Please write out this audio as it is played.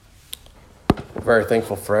Very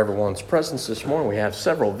thankful for everyone's presence this morning. We have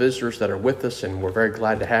several visitors that are with us, and we're very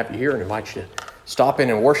glad to have you here and invite you to stop in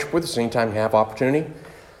and worship with us anytime you have opportunity.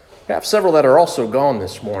 We have several that are also gone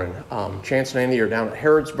this morning. Chance and Andy are down at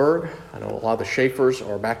Harrodsburg. I know a lot of the Schaefers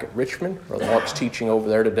are back at Richmond. Brother Mark's teaching over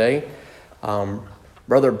there today.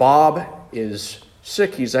 Brother Bob is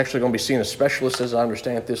sick. He's actually going to be seeing a specialist, as I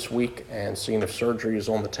understand it, this week, and seeing if surgery is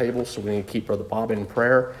on the table, so we need to keep Brother Bob in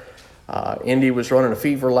prayer. Indy was running a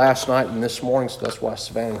fever last night and this morning, so that's why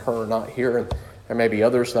Savannah and her are not here. And there may be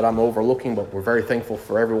others that I'm overlooking, but we're very thankful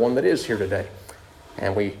for everyone that is here today.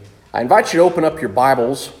 And I invite you to open up your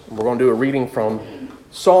Bibles. We're going to do a reading from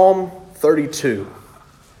Psalm 32,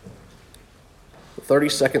 the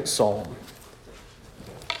 32nd Psalm.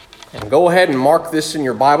 And go ahead and mark this in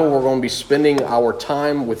your Bible. We're going to be spending our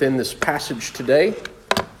time within this passage today.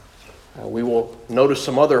 We will notice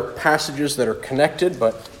some other passages that are connected,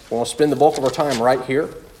 but we're going to spend the bulk of our time right here.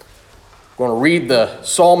 We're going to read the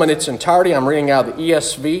psalm in its entirety. I'm reading out of the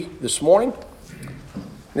ESV this morning.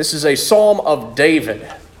 This is a psalm of David.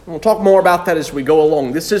 We'll talk more about that as we go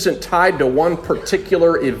along. This isn't tied to one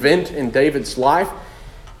particular event in David's life.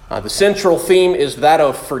 The central theme is that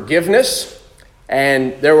of forgiveness.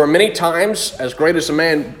 And there were many times, as great as a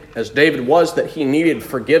man as David was, that he needed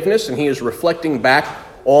forgiveness. And he is reflecting back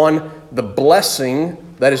on the blessing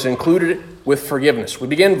that is included with forgiveness. We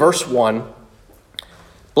begin verse 1.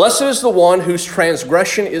 Blessed is the one whose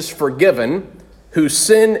transgression is forgiven, whose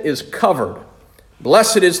sin is covered.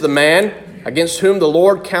 Blessed is the man against whom the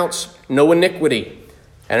Lord counts no iniquity,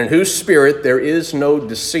 and in whose spirit there is no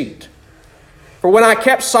deceit. For when I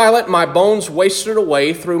kept silent, my bones wasted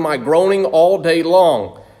away through my groaning all day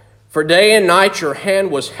long. For day and night your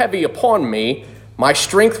hand was heavy upon me. My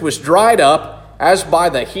strength was dried up as by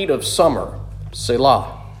the heat of summer.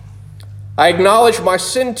 Selah. I acknowledged my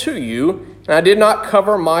sin to you, and I did not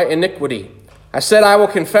cover my iniquity. I said, I will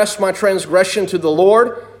confess my transgression to the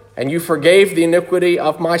Lord, and you forgave the iniquity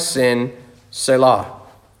of my sin. Selah.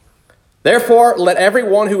 Therefore, let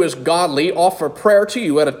everyone who is godly offer prayer to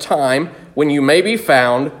you at a time when you may be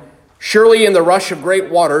found. Surely in the rush of great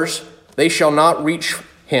waters they shall not reach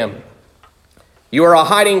him. You are a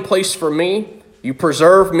hiding place for me. You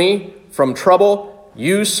preserve me from trouble.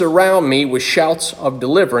 You surround me with shouts of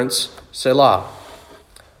deliverance. Selah.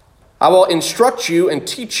 I will instruct you and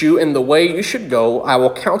teach you in the way you should go. I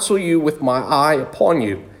will counsel you with my eye upon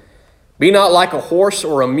you. Be not like a horse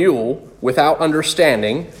or a mule without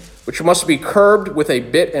understanding, which must be curbed with a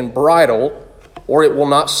bit and bridle, or it will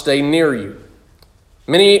not stay near you.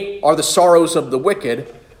 Many are the sorrows of the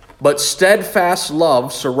wicked, but steadfast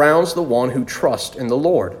love surrounds the one who trusts in the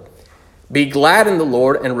Lord. Be glad in the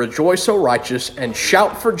Lord and rejoice, O righteous, and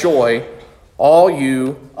shout for joy, all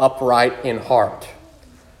you upright in heart.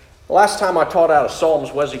 The last time I taught out of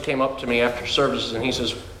Psalms, Wesley came up to me after services and he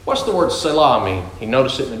says, what's the word Selah mean? He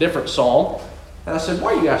noticed it in a different psalm. And I said,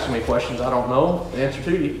 why are you asking me questions I don't know the answer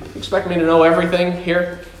to? You expect me to know everything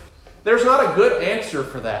here? There's not a good answer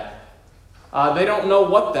for that. They don't know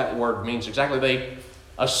what that word means exactly. They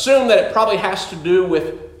assume that it probably has to do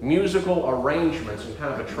with musical arrangements and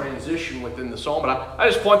kind of a transition within the psalm. But I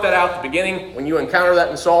just point that out at the beginning. When you encounter that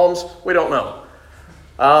in Psalms, we don't know.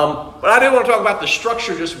 But I do want to talk about the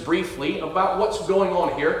structure just briefly, about what's going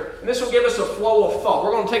on here. And this will give us a flow of thought.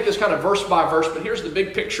 We're going to take this kind of verse by verse, but here's the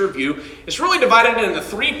big picture view. It's really divided into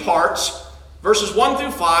three parts, verses 1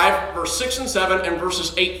 through 5, verse 6 and 7, and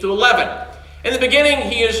verses 8 through 11. In the beginning,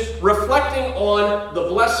 he is reflecting on the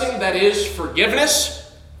blessing that is forgiveness.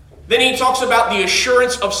 Then he talks about the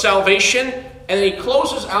assurance of salvation, and then he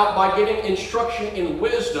closes out by giving instruction in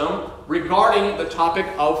wisdom regarding the topic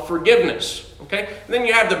of forgiveness. Okay? And then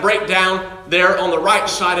you have the breakdown there on the right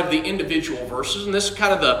side of the individual verses, and this is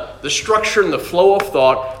kind of the structure and the flow of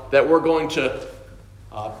thought that we're going to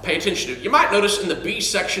pay attention to. You might notice in the B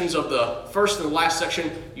sections of the first and the last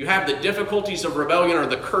section, you have the difficulties of rebellion or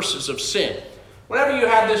the curses of sin. Whenever you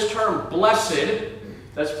have this term blessed,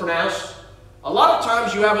 that's pronounced, a lot of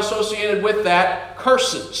times you have associated with that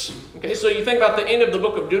curses. Okay, so you think about the end of the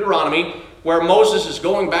book of Deuteronomy, where Moses is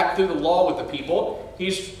going back through the law with the people.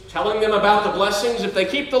 He's telling them about the blessings if they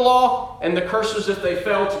keep the law and the curses if they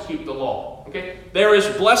fail to keep the law. Okay, there is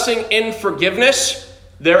blessing in forgiveness.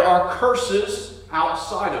 There are curses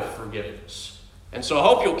outside of forgiveness. And so I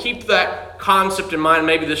hope you'll keep that concept in mind.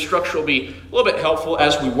 Maybe this structure will be a little bit helpful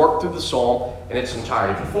as we work through the psalm in its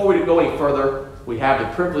entirety. Before we go any further, we have the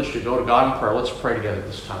privilege to go to God in prayer. Let's pray together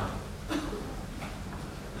this time.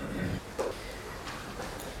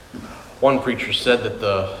 One preacher said that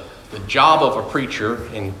the job of a preacher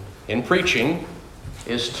in preaching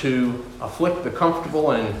is to afflict the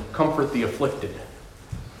comfortable and comfort the afflicted.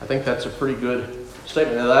 think that's a pretty good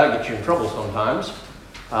statement. Now, that'll get you in trouble sometimes.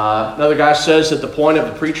 Another guy says that the point of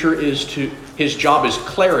the preacher his job is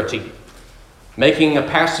clarity. Making a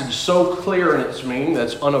passage so clear in its meaning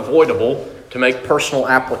that's unavoidable to make personal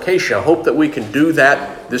application. I hope that we can do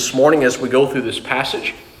that this morning as we go through this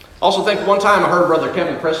passage. I also think one time I heard Brother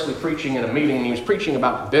Kevin Presley preaching in a meeting, and he was preaching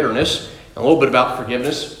about bitterness and a little bit about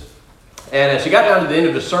forgiveness. And as he got down to the end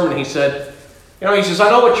of his sermon, he said, he says, I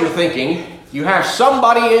know what you're thinking. You have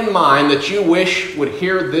somebody in mind that you wish would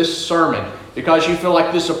hear this sermon because you feel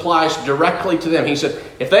like this applies directly to them. He said,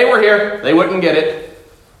 if they were here, they wouldn't get it.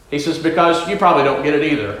 He says, because you probably don't get it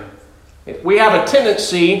either. We have a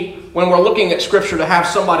tendency when we're looking at Scripture to have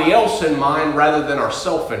somebody else in mind rather than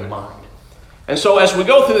ourselves in mind. And so as we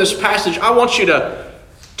go through this passage, I want you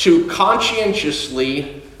to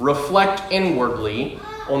conscientiously reflect inwardly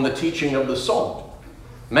on the teaching of the psalm.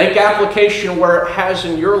 Make application where it has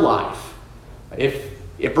in your life. If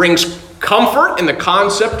it brings comfort in the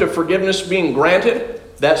concept of forgiveness being granted,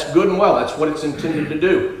 that's good and well. That's what it's intended to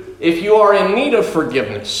do. If you are in need of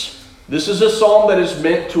forgiveness, this is a psalm that is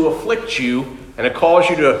meant to afflict you and to cause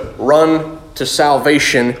you to run to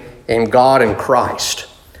salvation in God and Christ.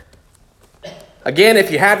 Again, if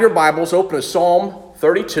you have your Bibles, open to Psalm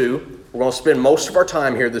 32. We're going to spend most of our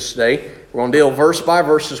time here this day. We're going to deal verse by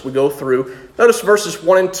verse as we go through. Notice verses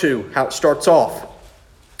 1 and 2, how it starts off.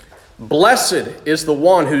 Blessed is the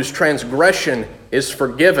one whose transgression is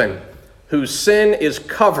forgiven, whose sin is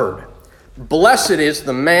covered. Blessed is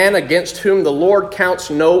the man against whom the Lord counts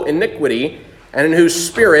no iniquity, and in whose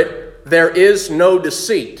spirit there is no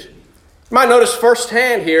deceit. You might notice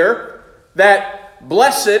firsthand here that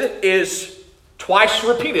blessed is twice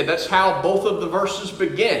repeated. That's how both of the verses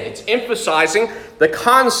begin. It's emphasizing the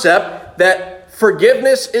concept that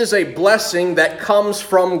forgiveness is a blessing that comes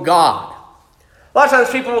from God. A lot of times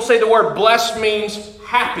people will say the word blessed means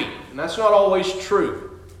happy, and that's not always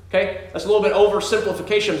true. Okay, that's a little bit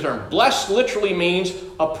oversimplification of the term. Blessed literally means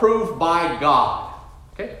approved by God.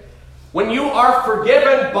 Okay, when you are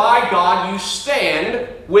forgiven by God, you stand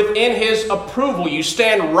within His approval. You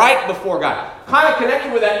stand right before God. Kind of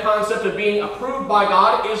connected with that concept of being approved by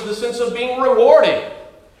God is the sense of being rewarded.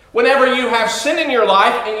 Whenever you have sin in your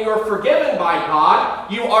life and you are forgiven by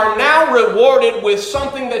God, you are now rewarded with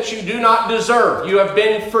something that you do not deserve. You have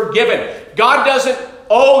been forgiven. God doesn't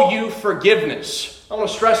owe you forgiveness. I want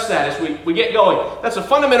to stress that as we get going. That's a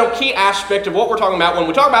fundamental key aspect of what we're talking about when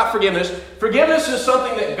we talk about forgiveness. Forgiveness is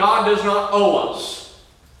something that God does not owe us.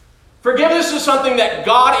 Forgiveness is something that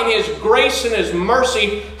God in His grace and His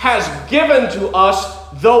mercy has given to us,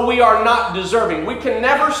 though we are not deserving. We can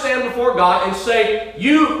never stand before God and say,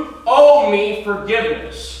 you owe me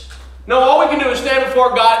forgiveness. No, all we can do is stand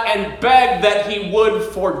before God and beg that He would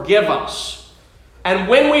forgive us. And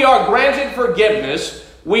when we are granted forgiveness,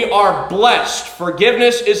 we are blessed.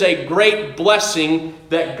 Forgiveness is a great blessing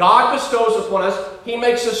that God bestows upon us. He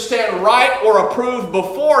makes us stand right or approved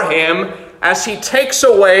before Him as He takes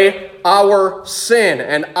away our sin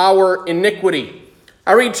and our iniquity.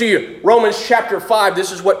 I read to you Romans chapter 5.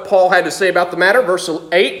 This is what Paul had to say about the matter. Verse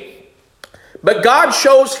 8. But God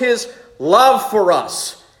shows His love for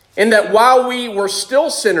us in that while we were still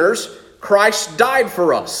sinners, Christ died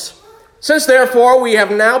for us. Since therefore we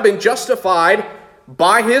have now been justified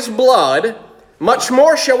by His blood, much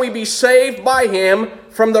more shall we be saved by Him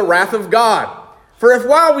from the wrath of God. For if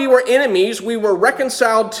while we were enemies, we were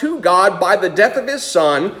reconciled to God by the death of His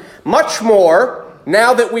Son, much more,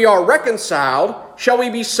 now that we are reconciled, shall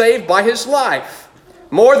we be saved by His life.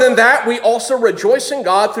 More than that, we also rejoice in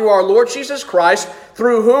God through our Lord Jesus Christ,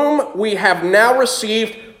 through whom we have now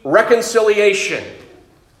received reconciliation.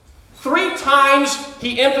 3 times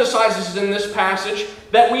he emphasizes in this passage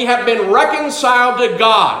that we have been reconciled to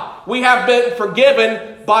God. We have been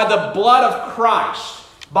forgiven by the blood of Christ,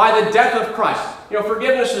 by the death of Christ.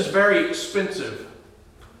 Forgiveness is very expensive.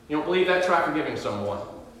 You don't believe that? Try forgiving someone.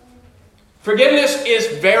 Forgiveness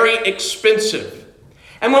is very expensive.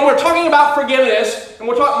 And when we're talking about forgiveness, and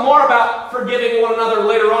we'll talk more about forgiving one another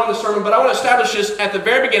later on in the sermon, but I want to establish this at the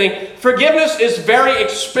very beginning. Forgiveness is very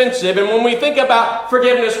expensive, and when we think about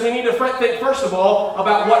forgiveness, we need to think first of all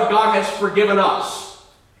about what God has forgiven us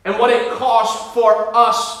and what it costs for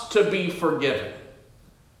us to be forgiven.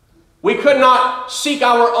 We could not seek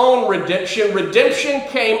our own redemption. Redemption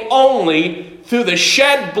came only through the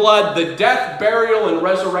shed blood, the death, burial, and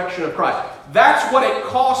resurrection of Christ. That's what it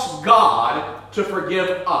costs God to forgive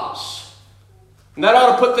us. And that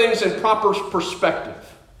ought to put things in proper perspective.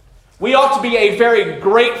 We ought to be a very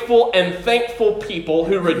grateful and thankful people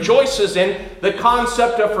who rejoices in the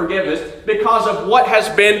concept of forgiveness because of what has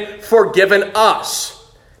been forgiven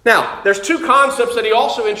us. Now, there's two concepts that he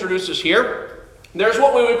also introduces here. There's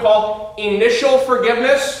what we would call initial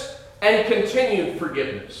forgiveness and continued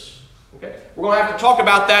forgiveness. Okay? We're going to have to talk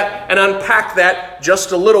about that and unpack that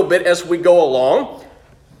just a little bit as we go along.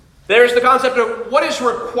 There's the concept of what is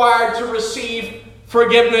required to receive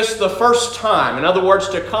forgiveness the first time. In other words,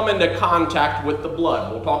 to come into contact with the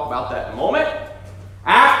blood. We'll talk about that in a moment.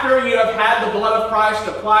 After you have had the blood of Christ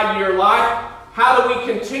applied to your life, how do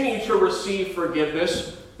we continue to receive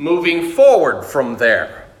forgiveness moving forward from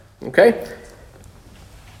there? Okay?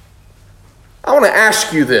 I want to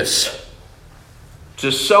ask you this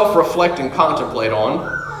to self-reflect and contemplate on.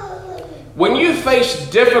 When you face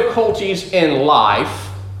difficulties in life,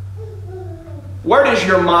 where does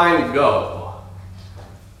your mind go?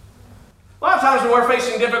 A lot of times when we're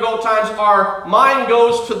facing difficult times, our mind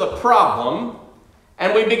goes to the problem,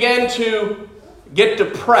 and we begin to get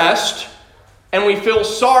depressed, and we feel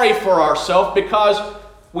sorry for ourselves because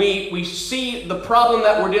we see the problem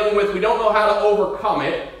that we're dealing with, we don't know how to overcome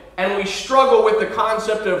it, and we struggle with the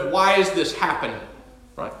concept of why is this happening,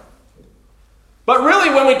 right? But really,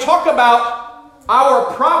 when we talk about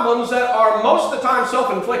our problems that are most of the time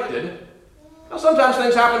self-inflicted, now, sometimes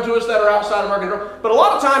things happen to us that are outside of our control, but a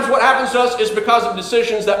lot of times what happens to us is because of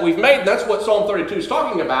decisions that we've made, and that's what Psalm 32 is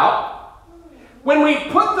talking about. When we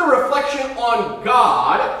put the reflection on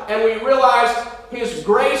God and we realize His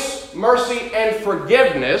grace, mercy, and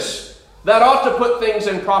forgiveness, that ought to put things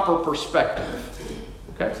in proper perspective.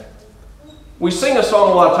 Okay? We sing a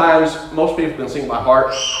song a lot of times, most people can sing by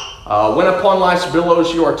heart. When upon life's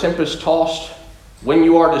billows you are tempest-tossed, when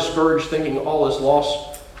you are discouraged thinking all is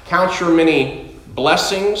lost, count your many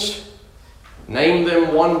blessings, name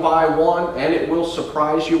them one by one, and it will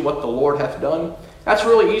surprise you what the Lord hath done. That's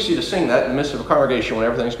really easy to sing that in the midst of a congregation when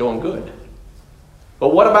everything's going good. But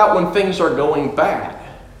what about when things are going bad?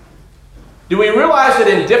 Do we realize that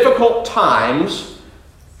in difficult times,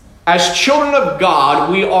 as children of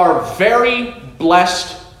God, we are very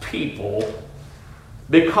blessed people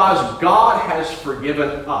because God has forgiven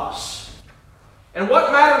us? And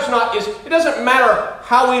what matters not is, it doesn't matter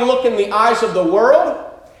how we look in the eyes of the world.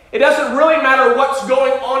 It doesn't really matter what's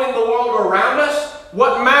going on in the world around us.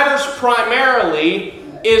 What matters primarily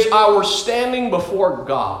is our standing before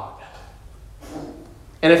God.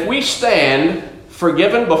 And if we stand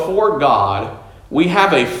forgiven before God, we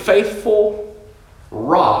have a faithful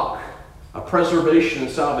rock, a preservation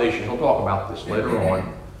and salvation. He'll talk about this later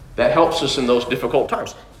on. That helps us in those difficult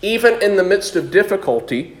times. Even in the midst of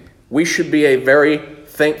difficulty, we should be a very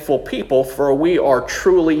thankful people, for we are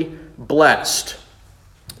truly blessed.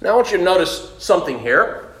 Now I want you to notice something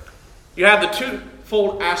here. You have the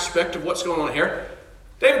twofold aspect of what's going on here.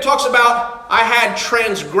 David talks about, I had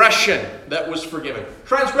transgression that was forgiven.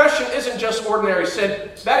 Transgression isn't just ordinary sin.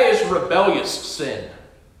 That is rebellious sin.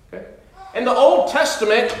 Okay? In the Old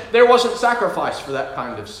Testament, there wasn't sacrifice for that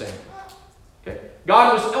kind of sin. Okay?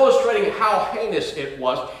 God was illustrating how heinous it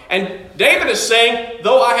was. And David is saying,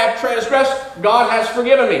 though I have transgressed, God has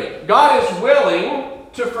forgiven me. God is willing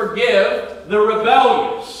to forgive the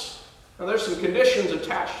rebellious. Now there's some conditions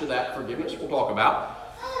attached to that forgiveness we'll talk about.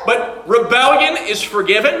 But rebellion is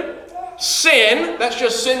forgiven. Sin, that's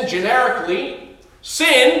just sin generically.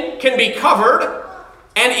 Sin can be covered.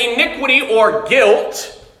 And iniquity or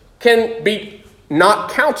guilt can be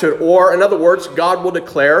not counted. Or in other words, God will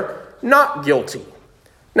declare not guilty.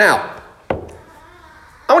 Now,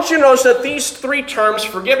 I want you to notice that these three terms,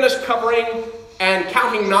 forgiveness, covering, and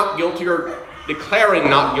counting not guilty or declaring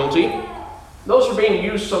not guilty, those are being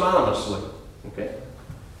used synonymously. Okay?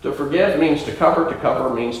 To forgive means to cover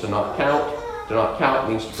means to not count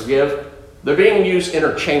means to forgive. They're being used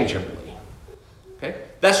interchangeably. Okay?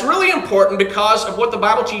 That's really important because of what the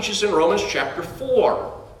Bible teaches in Romans chapter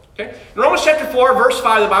 4. Okay? In Romans chapter 4, verse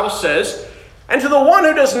 5, the Bible says, and to the one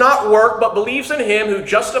who does not work but believes in him who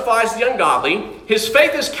justifies the ungodly, his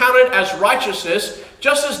faith is counted as righteousness,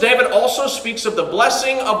 just as David also speaks of the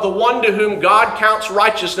blessing of the one to whom God counts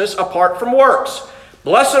righteousness apart from works.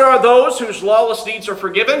 Blessed are those whose lawless deeds are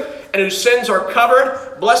forgiven and whose sins are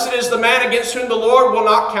covered. Blessed is the man against whom the Lord will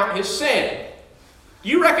not count his sin. Do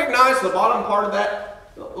you recognize the bottom part of that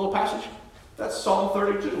little passage? That's Psalm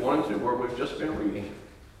 32, 1 and 2, where we've just been reading.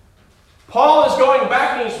 Paul is going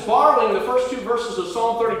back and he's borrowing the first two verses of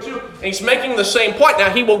Psalm 32, and he's making the same point. Now,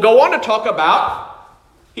 he will go on to talk about,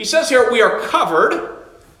 he says here, we are covered,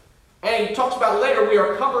 and he talks about later, we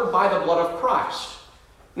are covered by the blood of Christ.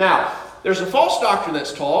 Now, there's a false doctrine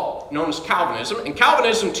that's taught, known as Calvinism, and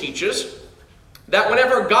Calvinism teaches that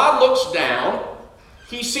whenever God looks down,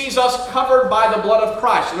 he sees us covered by the blood of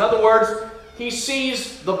Christ. In other words, he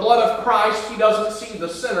sees the blood of Christ, he doesn't see the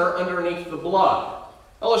sinner underneath the blood.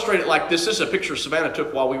 Illustrate it like this. This is a picture Savannah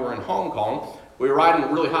took while we were in Hong Kong. We were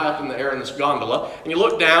riding really high up in the air in this gondola, and you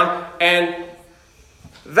look down, and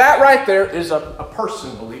that right there is a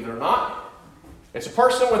person, believe it or not. It's a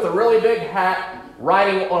person with a really big hat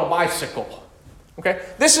riding on a bicycle. Okay?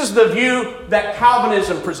 This is the view that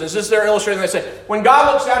Calvinism presents. This is their illustration. They say, when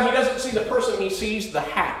God looks down, he doesn't see the person, he sees the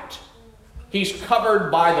hat. He's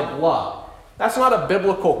covered by the blood. That's not a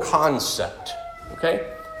biblical concept. Okay?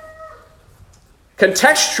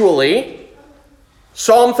 Contextually,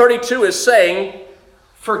 Psalm 32 is saying,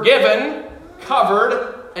 forgiven,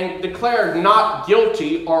 covered, and declared not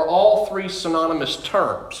guilty are all three synonymous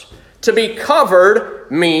terms. To be covered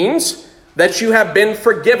means that you have been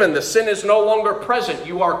forgiven. The sin is no longer present.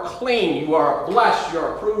 You are clean. You are blessed. You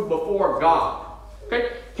are approved before God.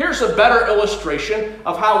 Okay? Here's a better illustration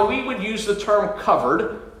of how we would use the term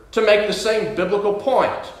covered to make the same biblical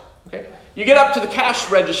point. Okay? You get up to the cash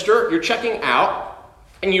register, you're checking out,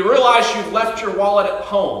 and you realize you've left your wallet at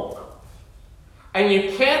home. And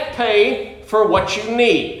you can't pay for what you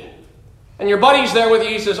need. And your buddy's there with you,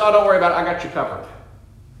 he says, oh, don't worry about it, I got you covered.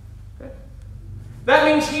 Okay? That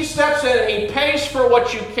means he steps in and he pays for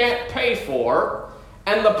what you can't pay for,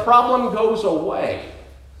 and the problem goes away.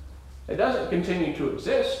 It doesn't continue to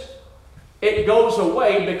exist. It goes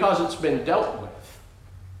away because it's been dealt with.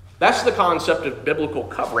 That's the concept of biblical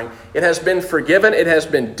covering. It has been forgiven. It has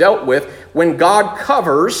been dealt with. When God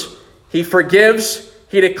covers, he forgives,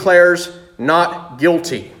 he declares not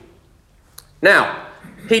guilty. Now,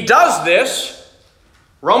 he does this,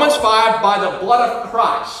 Romans 5, by the blood of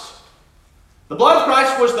Christ. The blood of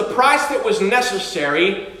Christ was the price that was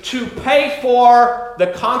necessary to pay for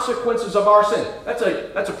the consequences of our sin.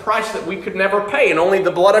 That's a price that we could never pay, and only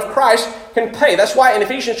the blood of Christ can pay. That's why in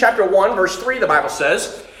Ephesians chapter 1, verse 3, the Bible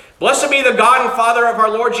says, blessed be the God and Father of our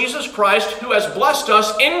Lord Jesus Christ, who has blessed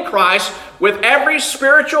us in Christ with every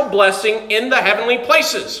spiritual blessing in the heavenly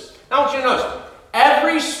places. Now I want you to notice,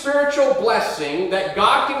 every spiritual blessing that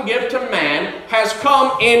God can give to man has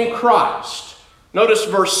come in Christ. Notice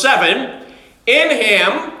verse 7. In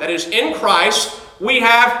him, that is in Christ, we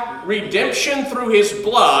have redemption through his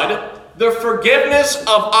blood, the forgiveness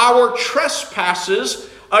of our trespasses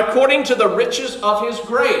according to the riches of his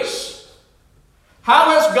grace.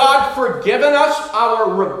 How has God forgiven us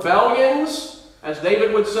our rebellions, as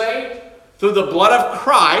David would say? Through the blood of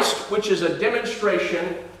Christ, which is a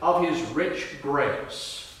demonstration of his rich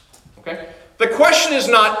grace. Okay? The question is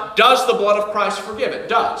not, does the blood of Christ forgive? It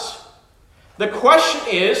does. The question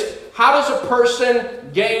is, how does a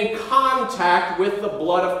person gain contact with the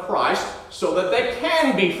blood of Christ so that they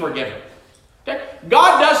can be forgiven? Okay?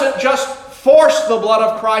 God doesn't just force the blood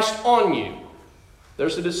of Christ on you.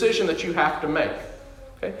 There's a decision that you have to make.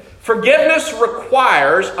 Okay? Forgiveness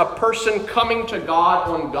requires a person coming to God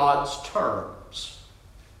on God's terms.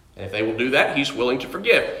 And if they will do that, he's willing to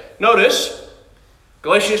forgive. Notice,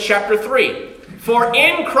 Galatians chapter 3. For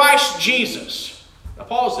in Christ Jesus, now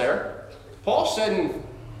pause there. Paul said in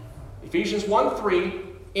Ephesians 1:3,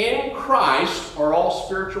 in Christ are all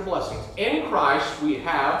spiritual blessings. In Christ we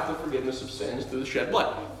have the forgiveness of sins through the shed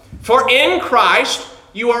blood. For in Christ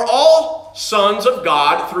you are all sons of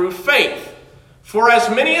God through faith. For as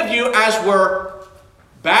many of you as were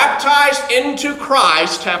baptized into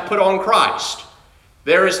Christ have put on Christ.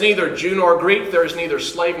 There is neither Jew nor Greek, there is neither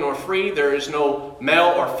slave nor free, there is no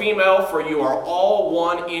male or female, for you are all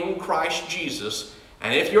one in Christ Jesus.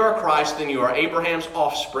 And if you are Christ, then you are Abraham's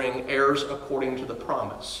offspring, heirs according to the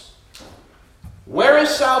promise. Where is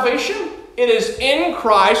salvation? It is in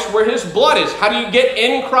Christ where his blood is. How do you get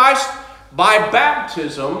in Christ? By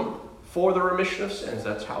baptism for the remission of sins.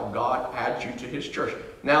 That's how God adds you to his church.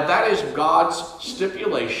 Now that is God's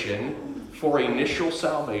stipulation for initial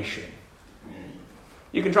salvation.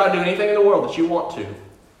 You can try to do anything in the world that you want to.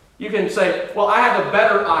 You can say, well, I have a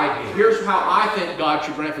better idea. Here's how I think God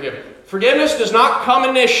should grant forgiveness. Forgiveness does not come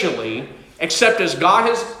initially, except as God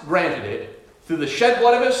has granted it. Through the shed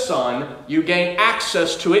blood of his Son, you gain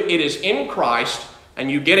access to it. It is in Christ,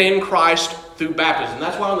 and you get in Christ through baptism.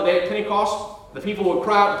 That's why on the day of Pentecost, the people would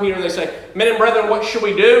cry out to Peter and they say, men and brethren, what should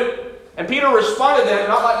we do? And Peter responded to them,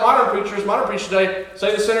 not like modern preachers. Modern preachers today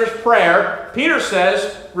say the sinner's prayer. Peter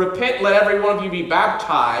says, repent, let every one of you be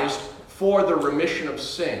baptized for the remission of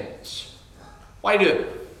sins. Why do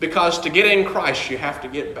it? Because to get in Christ, you have to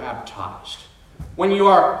get baptized. When you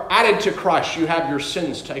are added to Christ, you have your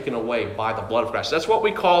sins taken away by the blood of Christ. That's what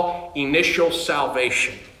we call initial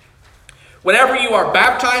salvation. Whenever you are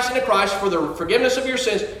baptized into Christ for the forgiveness of your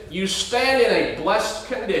sins, you stand in a blessed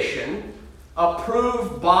condition,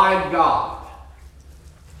 approved by God.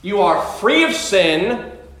 You are free of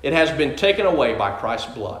sin. It has been taken away by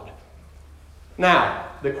Christ's blood. Now,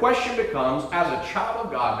 the question becomes, as a child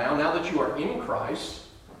of God now that you are in Christ,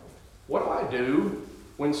 what do I do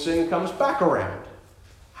when sin comes back around?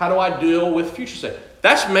 How do I deal with future sin?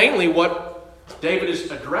 That's mainly what David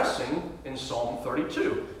is addressing in Psalm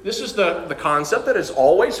 32. This is the concept that has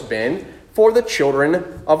always been for the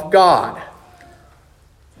children of God.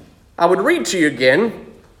 I would read to you again,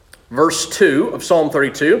 verse 2 of Psalm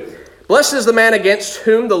 32. Blessed is the man against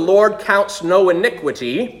whom the Lord counts no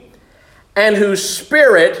iniquity, and in whose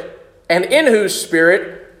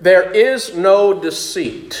spirit there is no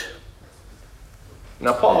deceit.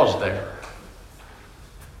 Now pause there.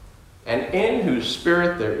 And in whose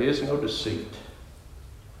spirit there is no deceit.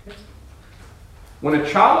 When a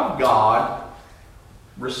child of God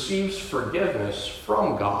receives forgiveness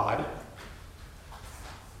from God,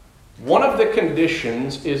 one of the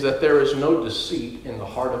conditions is that there is no deceit in the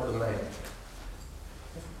heart of the man.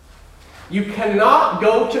 You cannot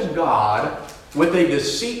go to God with a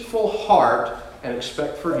deceitful heart and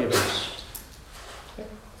expect forgiveness.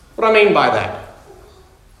 What do I mean by that?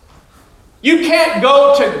 You can't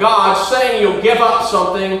go to God saying you'll give up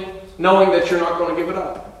something knowing that you're not going to give it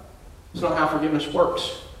up. It's not how forgiveness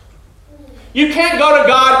works. You can't go to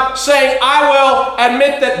God saying, I will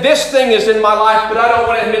admit that this thing is in my life, but I don't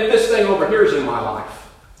want to admit this thing over here is in my life.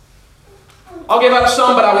 I'll give up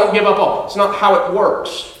some, but I won't give up all. It's not how it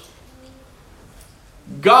works.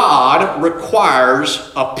 God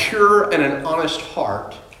requires a pure and an honest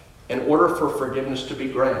heart in order for forgiveness to be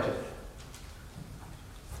granted.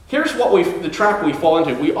 Here's the trap we fall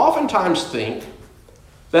into. We oftentimes think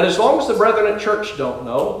that as long as the brethren at church don't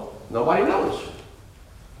know, nobody knows.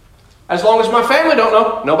 As long as my family don't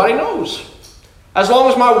know, nobody knows. As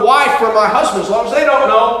long as my wife or my husband, as long as they don't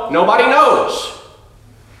know, nobody knows.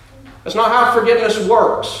 That's not how forgiveness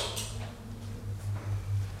works.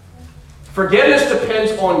 Forgiveness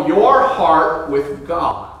depends on your heart with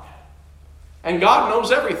God. And God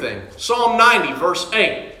knows everything. Psalm 90, verse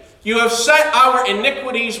 8. You have set our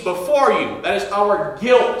iniquities before you. That is our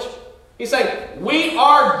guilt. He's saying, we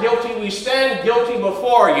are guilty. We stand guilty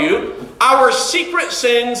before you. Our secret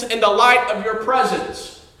sins in the light of your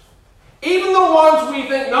presence. Even the ones we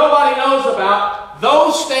think nobody knows about,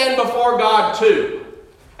 those stand before God too.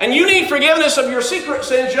 And you need forgiveness of your secret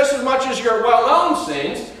sins just as much as your well-known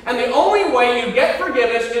sins. And the only way you get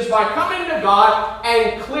forgiveness is by coming to God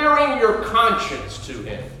and clearing your conscience to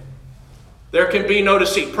Him. There can be no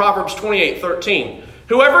deceit. Proverbs 28:13.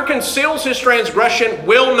 Whoever conceals his transgression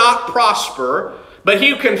will not prosper, but he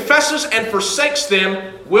who confesses and forsakes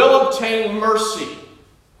them will obtain mercy.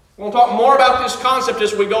 We'll talk more about this concept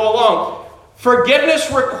as we go along.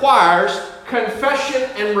 Forgiveness requires confession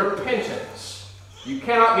and repentance. You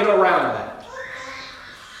cannot get around that.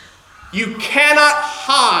 You cannot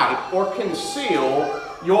hide or conceal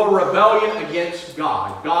your rebellion against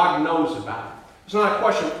God. God knows about it. It's not a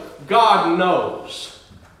question. God knows.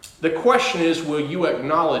 The question is, will you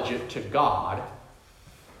acknowledge it to God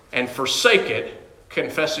and forsake it,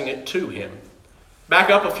 confessing it to Him?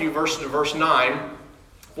 Back up a few verses to verse 9.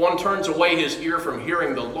 If one turns away his ear from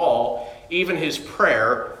hearing the law, even his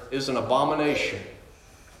prayer is an abomination.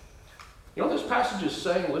 You know what this passage is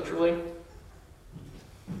saying literally?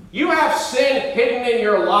 You have sin hidden in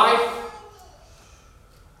your life,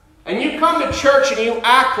 and you come to church and you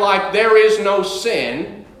act like there is no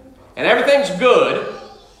sin, and everything's good.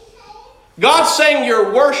 God's saying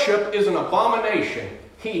your worship is an abomination.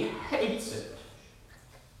 He hates it.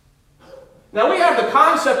 Now we have the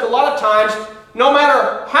concept a lot of times, no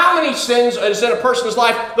matter how many sins is in a person's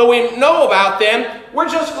life, though we know about them, we're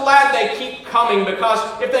just glad they keep coming, because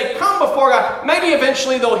if they come before God, maybe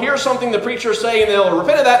eventually they'll hear something the preacher is saying and they'll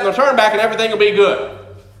repent of that and they'll turn back and everything will be good.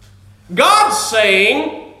 God's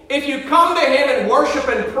saying, if you come to Him in worship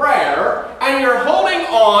and prayer, and you're holding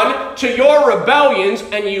on to your rebellions,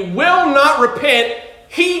 and you will not repent,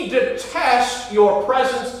 He detests your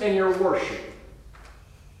presence and your worship.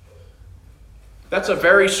 That's a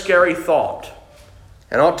very scary thought,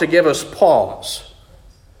 and ought to give us pause.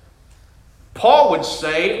 Paul would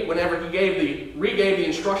say, whenever he regave the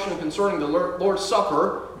instruction concerning the Lord's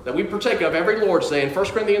Supper that we partake of every Lord's Day in 1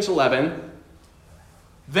 Corinthians 11,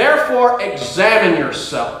 therefore examine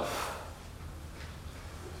yourself,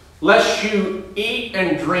 lest you eat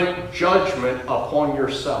and drink judgment upon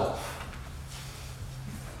yourself.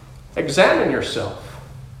 Examine yourself.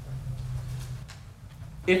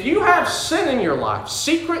 If you have sin in your life,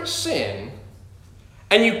 secret sin,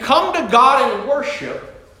 and you come to God in worship,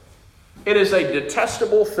 it is a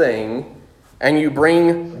detestable thing, and you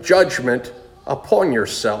bring judgment upon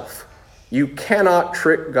yourself. You cannot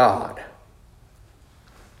trick God.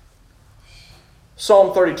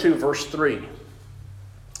 Psalm 32, verse 3.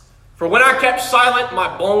 For when I kept silent,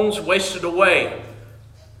 my bones wasted away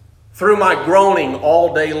through my groaning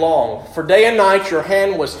all day long. For day and night your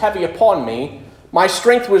hand was heavy upon me. My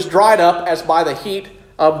strength was dried up as by the heat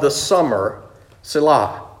of the summer.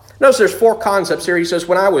 Selah. Notice there's four concepts here. He says,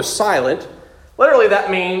 when I was silent. Literally that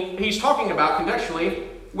means he's talking about contextually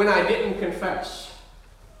when I didn't confess.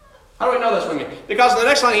 How do we know that's what he means? Because in the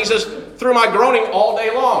next line he says, through my groaning all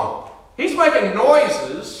day long. He's making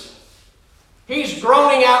noises. He's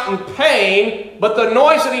groaning out in pain, but the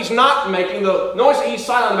noise that he's not making, the noise that he's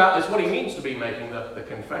silent about, is what he needs to be making, the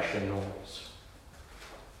confession noise,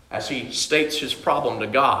 as he states his problem to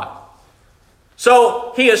God.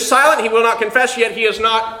 So he is silent, he will not confess, yet he is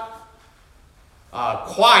not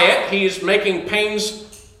quiet. He is making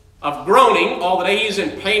pains of groaning all the day. He is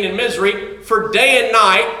in pain and misery. For day and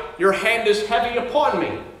night your hand is heavy upon me.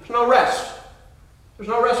 There's no rest. There's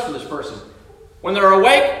no rest for this person. When they're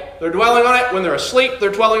awake, they're dwelling on it. When they're asleep,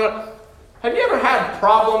 they're dwelling on it. Have you ever had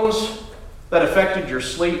problems that affected your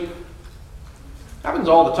sleep? Happens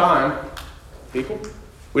all the time, people.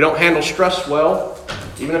 We don't handle stress well,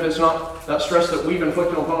 even if it's not that stress that we've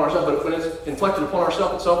inflicted upon ourselves, but when it's inflicted upon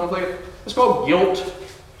ourselves, it's self-inflicted. It's called guilt.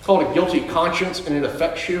 It's called a guilty conscience, and it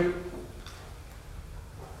affects you.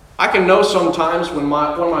 I can know sometimes when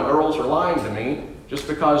one of my girls are lying to me, just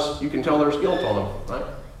because you can tell there's guilt on them, right?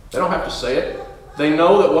 They don't have to say it. They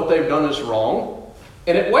know that what they've done is wrong,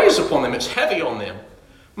 and it weighs upon them. It's heavy on them.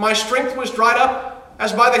 My strength was dried up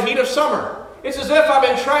as by the heat of summer. It's as if I've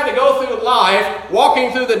been trying to go through life,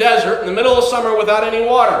 walking through the desert in the middle of summer without any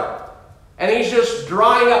water. And he's just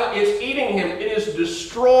drying up. It's eating him. It is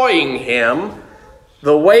destroying him.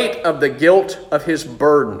 The weight of the guilt of his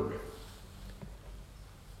burden.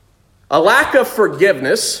 A lack of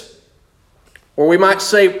forgiveness, or we might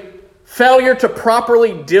say failure to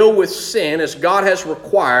properly deal with sin as God has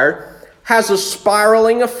required, has a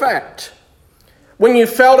spiraling effect. When you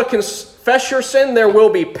fail to confess your sin, there will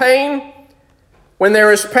be pain. When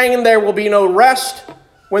there is pain, there will be no rest.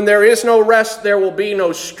 When there is no rest, there will be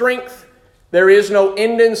no strength. There is no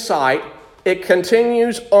end in sight. It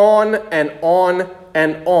continues on and on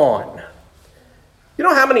and on. You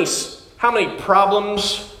know how many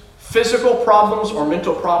problems, physical problems or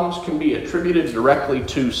mental problems, can be attributed directly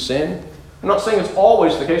to sin? I'm not saying it's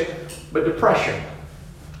always the case, but depression.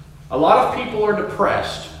 A lot of people are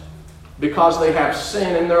depressed because they have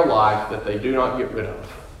sin in their life that they do not get rid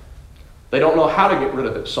of. They don't know how to get rid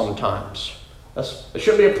of it sometimes. It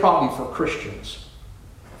shouldn't be a problem for Christians.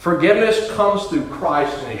 Forgiveness comes through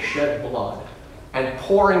Christ and His shed blood and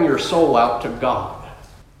pouring your soul out to God.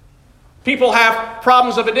 People have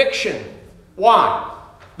problems of addiction. Why?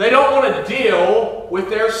 They don't want to deal with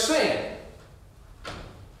their sin.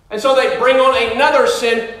 And so they bring on another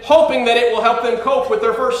sin, hoping that it will help them cope with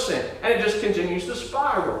their first sin. And it just continues to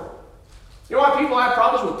spiral. You know why people have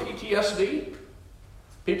problems with PTSD?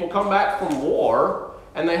 People come back from war,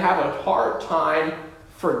 and they have a hard time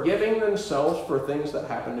forgiving themselves for things that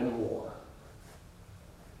happened in war.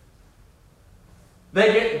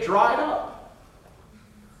 They get dried up.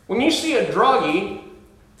 When you see a druggie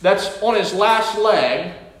that's on his last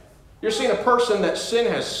leg, you're seeing a person that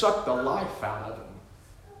sin has sucked the life out of him.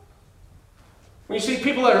 When you see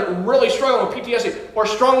people that are really struggling with PTSD or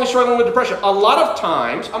strongly struggling with depression, a lot of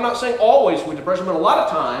times, I'm not saying always with depression, but a lot of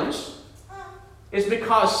times, it's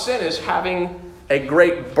because sin is having a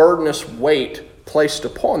great burdenous weight placed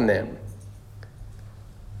upon them.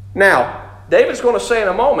 Now, David's going to say in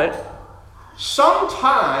a moment,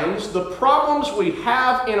 sometimes the problems we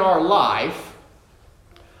have in our life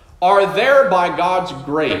are there by God's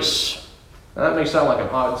grace. Now, that may sound like an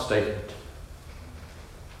odd statement,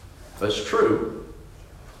 but it's true.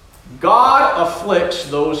 God afflicts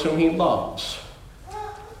those whom He loves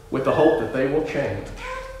with the hope that they will change.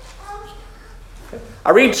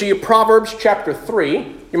 I read to you Proverbs chapter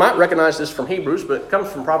 3. You might recognize this from Hebrews, but it comes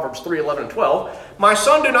from Proverbs 3, 11, and 12. My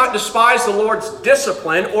son, do not despise the Lord's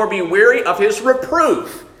discipline or be weary of His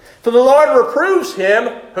reproof. For the Lord reproves him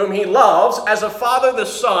whom He loves, as a father the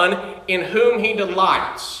son in whom He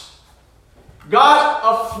delights. God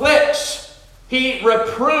afflicts, He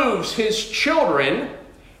reproves His children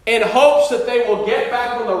in hopes that they will get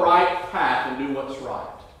back on the right path and do what's right.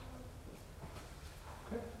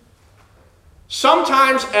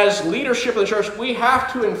 Sometimes as leadership of the church, we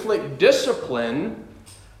have to inflict discipline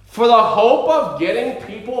for the hope of getting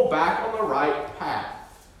people back on the right path.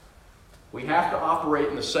 We have to operate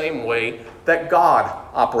in the same way that God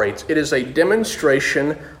operates. It is a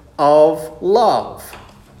demonstration of love.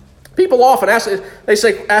 People often ask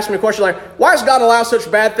me a question like, why does God allow such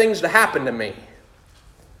bad things to happen to me?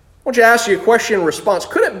 I want you to ask you a question in response.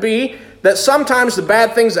 Could it be that sometimes the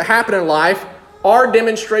bad things that happen in life are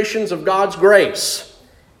demonstrations of God's grace?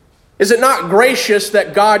 Is it not gracious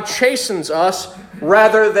that God chastens us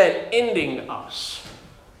rather than ending us?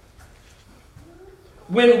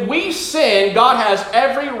 When we sin, God has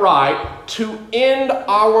every right to end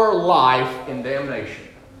our life in damnation.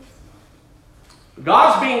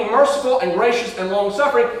 God's being merciful and gracious and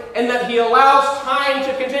long-suffering, and that He allows time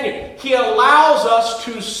to continue. He allows us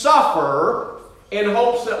to suffer in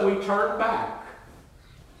hopes that we turn back.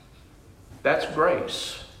 That's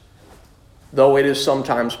grace, though it is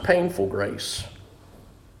sometimes painful grace.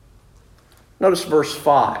 Notice verse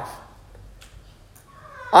 5.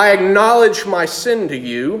 I acknowledged my sin to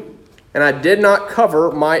you, and I did not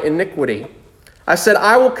cover my iniquity. I said,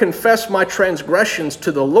 I will confess my transgressions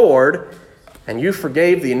to the Lord, and you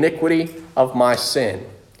forgave the iniquity of my sin.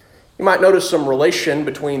 You might notice some relation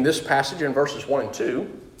between this passage and verses 1 and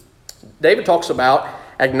 2. David talks about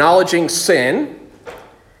acknowledging sin.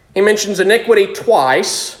 He mentions iniquity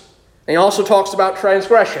twice, and he also talks about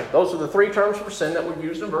transgression. Those are the three terms for sin that were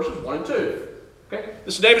used in verses 1 and 2. Okay?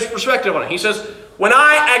 This is David's perspective on it. He says, when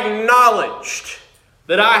I acknowledged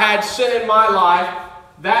that I had sin in my life,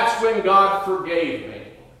 that's when God forgave me.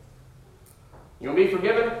 You want to be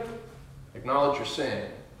forgiven? Acknowledge your sin.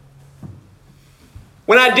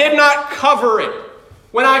 When I did not cover it,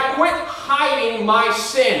 when I quit hiding my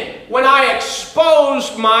sin, when I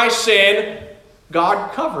exposed my sin,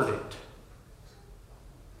 God covered it.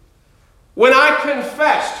 When I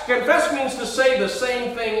confess means to say the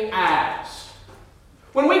same thing as.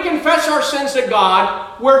 When we confess our sins to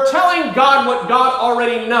God, we're telling God what God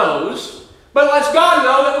already knows, but lets God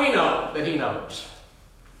know that we know that He knows.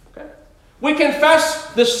 Okay? We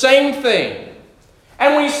confess the same thing.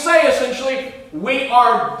 And we say essentially, we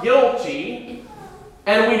are guilty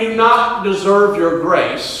and we do not deserve your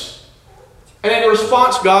grace. And in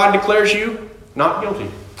response, God declares you not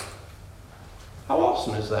guilty. How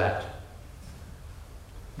awesome is that?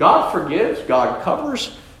 God forgives, God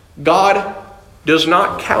covers, God does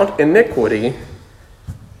not count iniquity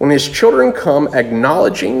when His children come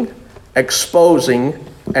acknowledging, exposing,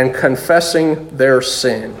 and confessing their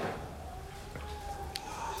sin.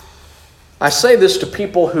 I say this to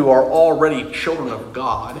people who are already children of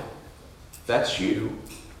God. That's you.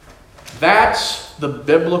 That's the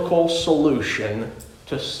biblical solution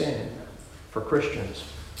to sin for Christians.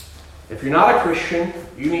 If you're not a Christian,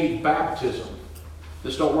 you need baptism.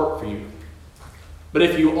 This don't work for you. But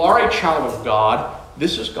if you are a child of God,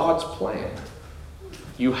 this is God's plan.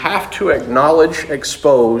 You have to acknowledge,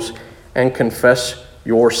 expose, and confess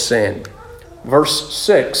your sin. Verse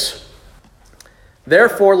 6.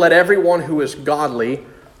 Therefore, let everyone who is godly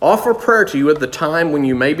offer prayer to you at the time when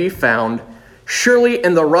you may be found. Surely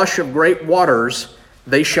in the rush of great waters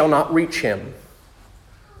they shall not reach him.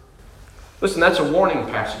 Listen, that's a warning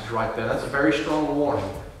passage right there. That's a very strong warning.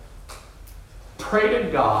 Pray to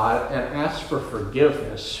God and ask for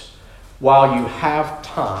forgiveness while you have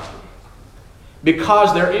time.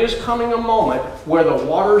 Because there is coming a moment where the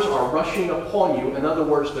waters are rushing upon you. In other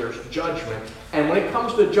words, there's judgment. And when it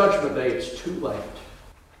comes to judgment day, it's too late.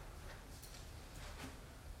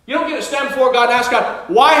 You don't get to stand before God and ask God,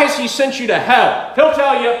 why has He sent you to hell? He'll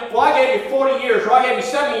tell you, well, I gave you 40 years, or I gave you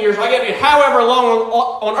 70 years, or I gave you however long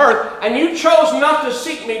on earth, and you chose not to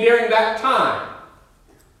seek me during that time.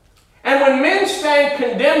 And when men stand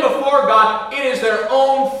condemned before God, it is their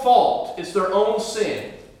own fault. It's their own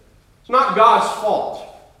sin. It's not God's fault.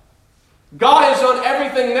 God has done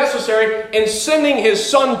everything necessary in sending His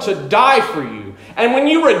Son to die for you. And when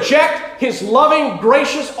you reject His loving,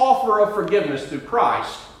 gracious offer of forgiveness through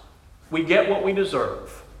Christ, we get what we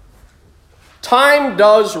deserve. Time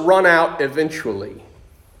does run out eventually.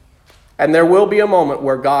 And there will be a moment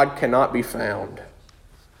where God cannot be found.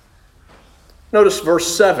 Notice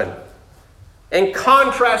verse 7. In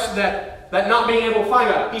contrast to that not being able to find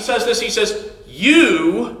God, He says this, He says,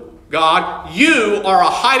 you, God, you are a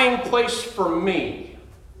hiding place for me.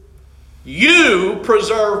 You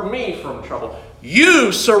preserve me from trouble.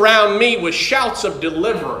 You surround me with shouts of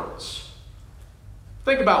deliverance.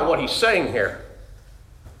 Think about what He's saying here.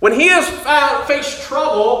 When he has faced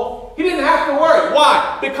trouble, he didn't have to worry.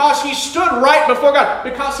 Why? Because he stood right before God.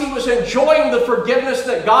 Because he was enjoying the forgiveness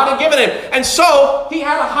that God had given him. And so, he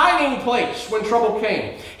had a hiding place when trouble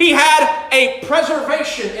came. He had a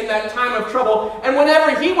preservation in that time of trouble. And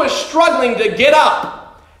whenever he was struggling to get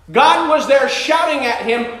up, God was there shouting at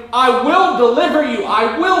him, I will deliver you.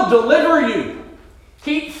 I will deliver you.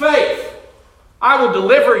 Keep faith. I will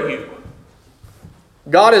deliver you.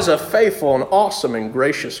 God is a faithful and awesome and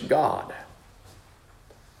gracious God.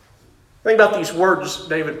 Think about these words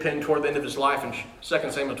David penned toward the end of his life in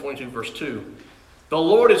 2 Samuel 22, verse 2. The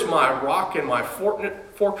Lord is my rock and my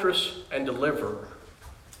fortress and deliverer.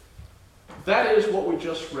 That is what we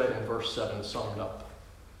just read in verse 7 summed up.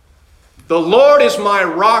 The Lord is my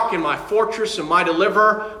rock and my fortress and my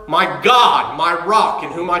deliverer, my God, my rock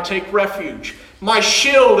in whom I take refuge, my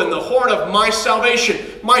shield and the horn of my salvation,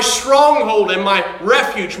 my stronghold and my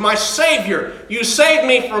refuge, my Savior. You save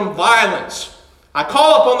me from violence. I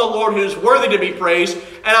call upon the Lord who is worthy to be praised,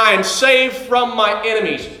 and I am saved from my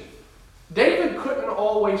enemies. David couldn't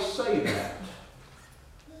always say that.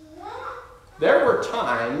 There were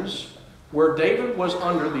times where David was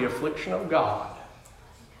under the affliction of God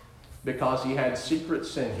because he had secret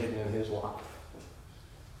sin hidden in his life.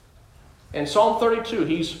 In Psalm 32,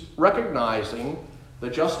 he's recognizing the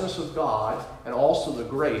justness of God and also the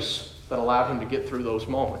grace that allowed him to get through those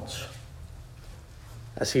moments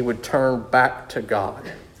as he would turn back to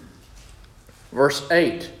God. Verse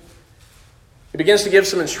 8, he begins to give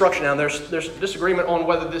some instruction. Now, there's disagreement on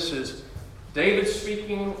whether this is David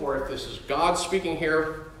speaking or if this is God speaking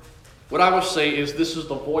here. What I would say is this is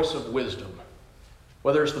the voice of wisdom.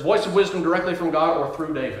 Whether it's the voice of wisdom directly from God or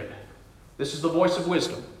through David. This is the voice of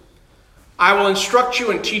wisdom. I will instruct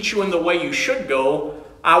you and teach you in the way you should go.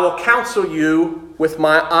 I will counsel you with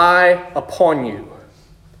my eye upon you.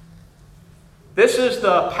 This is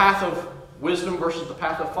the path of wisdom versus the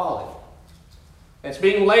path of folly. And it's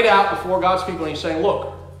being laid out before God's people, and he's saying,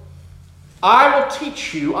 look, I will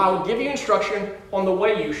teach you, I will give you instruction on the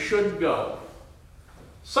way you should go.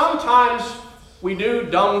 Sometimes we do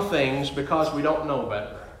dumb things because we don't know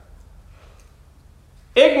better.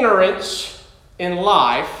 Ignorance in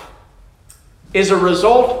life is a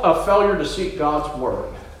result of failure to seek God's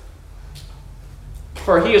word.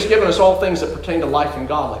 For he has given us all things that pertain to life and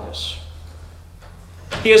godliness.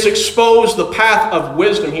 He has exposed the path of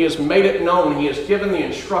wisdom. He has made it known. He has given the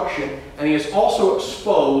instruction. And he has also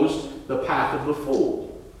exposed the path of the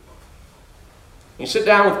fool. You sit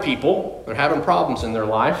down with people, they're having problems in their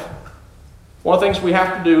life. One of the things we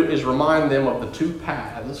have to do is remind them of the two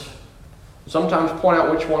paths. Sometimes point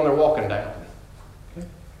out which one they're walking down. Okay?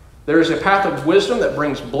 There is a path of wisdom that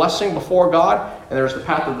brings blessing before God, and there is the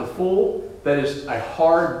path of the fool that is a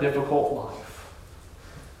hard, difficult life.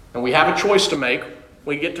 And we have a choice to make.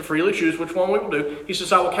 We get to freely choose which one we will do. He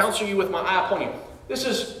says, I will counsel you with my eye upon you. This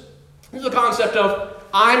is the concept of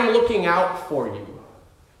I'm looking out for you.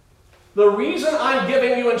 The reason I'm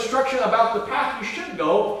giving you instruction about the path you should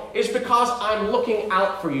go is because I'm looking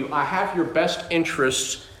out for you. I have your best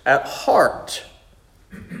interests at heart.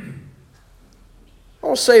 I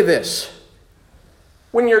want to say this.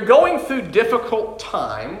 When you're going through difficult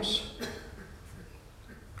times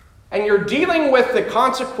and you're dealing with the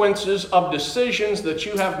consequences of decisions that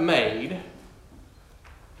you have made,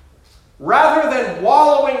 rather than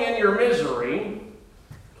wallowing in your misery,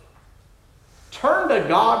 turn to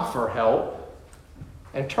God for help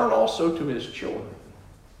and turn also to his children.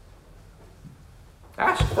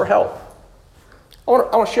 Ask for help. I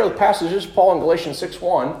want to share the passages, Paul in Galatians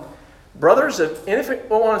 6:1. Brothers, if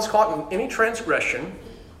anyone is caught in any transgression,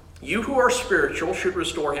 you who are spiritual should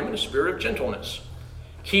restore him in a spirit of gentleness.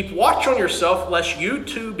 Keep watch on yourself, lest you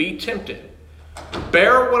too be tempted.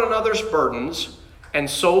 Bear one another's burdens, and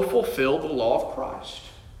so fulfill the law of Christ.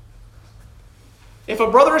 If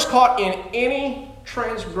a brother is caught in any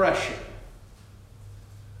transgression,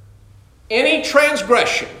 any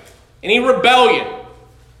rebellion,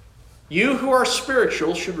 you who are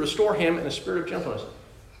spiritual should restore him in a spirit of gentleness.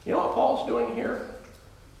 You know what Paul's doing here?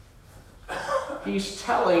 He's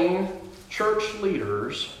telling church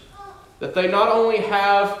leaders that they not only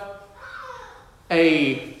have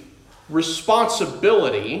a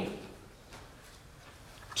responsibility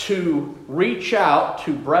to reach out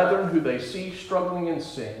to brethren who they see struggling in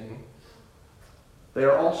sin, they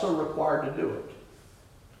are also required to do it.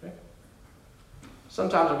 Okay?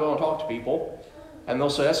 Sometimes I go and talk to people, and they'll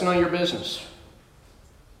say, that's none of your business.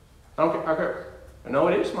 I don't care. No,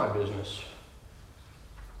 it is my business.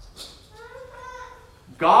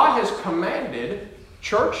 God has commanded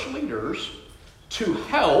church leaders to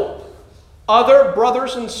help other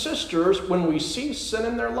brothers and sisters when we see sin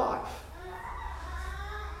in their life.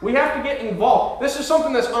 We have to get involved. This is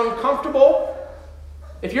something that's uncomfortable.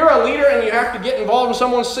 If you're a leader and you have to get involved in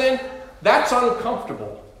someone's sin, that's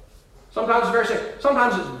uncomfortable. Sometimes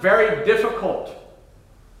it's very difficult.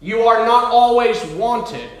 You are not always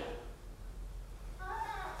wanted.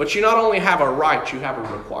 But you not only have a right, you have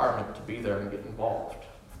a requirement to be there and get involved.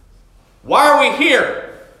 Why are we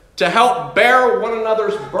here? To help bear one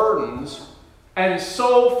another's burdens and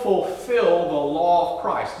so fulfill the law of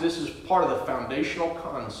Christ. This is part of the foundational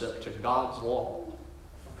concept to God's law.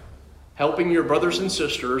 Helping your brothers and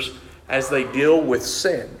sisters as they deal with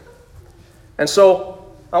sin. And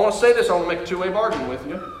so, I want to say this, I want to make a two-way bargain with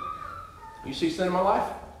you. You see sin in my life?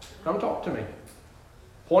 Come talk to me.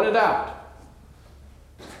 Point it out.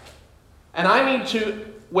 And I need to,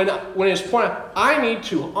 when it's pointed out, I need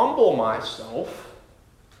to humble myself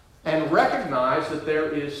and recognize that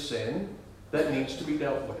there is sin that needs to be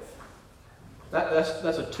dealt with.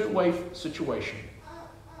 That's a two-way situation.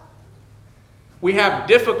 We have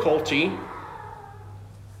difficulty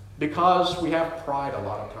because we have pride a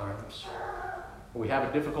lot of times. We have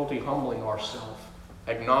a difficulty humbling ourselves,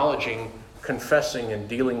 acknowledging, confessing, and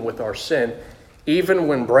dealing with our sin, even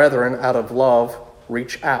when brethren out of love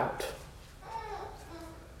reach out.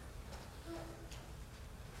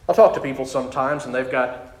 I'll talk to people sometimes and they've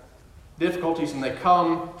got difficulties and they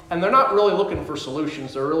come and they're not really looking for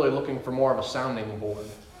solutions. They're really looking for more of a sounding board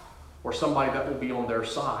or somebody that will be on their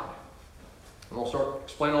side. And they'll start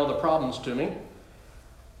explaining all the problems to me. And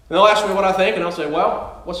they'll ask me what I think, and I'll say,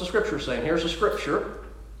 well, what's the scripture saying? Here's the scripture.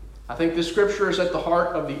 I think this scripture is at the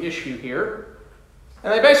heart of the issue here.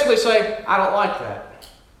 And they basically say, I don't like that.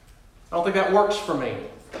 I don't think that works for me.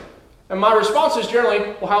 And my response is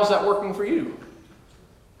generally, well, how's that working for you?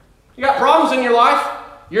 You got problems in your life.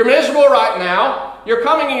 You're miserable right now. You're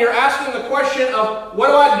coming and you're asking the question of, what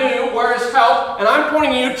do I do? Where is help? And I'm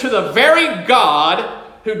pointing you to the very God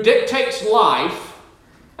who dictates life.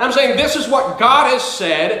 And I'm saying this is what God has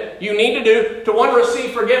said you need to do to, one,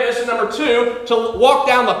 receive forgiveness, and number two, to walk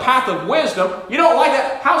down the path of wisdom. You don't like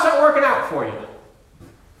that. How's that working out for you?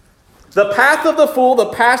 The path of the fool, the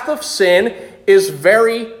path of sin, is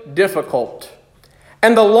very difficult.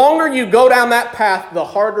 And the longer you go down that path, the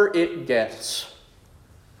harder it gets.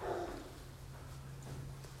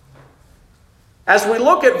 As we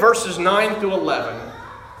look at verses 9 through 11,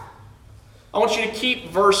 I want you to keep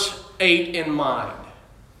verse 8 in mind.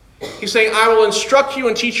 He's saying, I will instruct you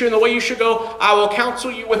and teach you in the way you should go. I will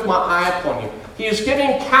counsel you with my eye upon you. He is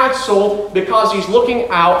giving counsel because he's looking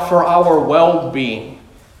out for our well-being.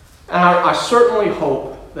 And I certainly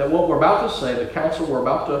hope that what we're about to say, the counsel we're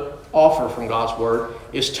about to offer from God's Word,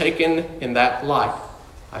 is taken in that light.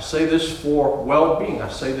 I say this for well-being. I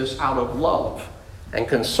say this out of love and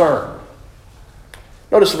concern.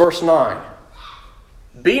 Notice verse 9.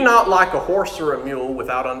 Be not like a horse or a mule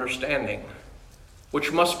without understanding,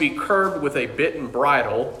 which must be curbed with a bit and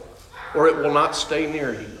bridle, or it will not stay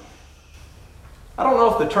near you. I don't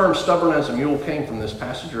know if the term stubborn as a mule came from this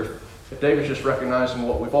passage, or if David's just recognizing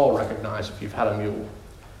what we've all recognized if you've had a mule.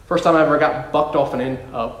 First time I ever got bucked off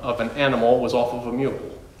of an animal was off of a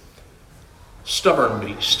mule. Stubborn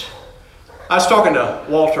beast. I was talking to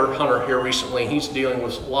Walter Hunter here recently. He's dealing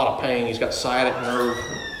with a lot of pain. He's got sciatic nerve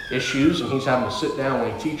issues, and he's having to sit down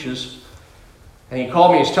when he teaches. And he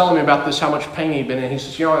called me, he's telling me about this, how much pain he'd been in. He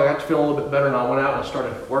says, I got to feel a little bit better, and I went out and I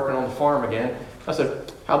started working on the farm again. I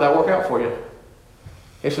said, how'd that work out for you?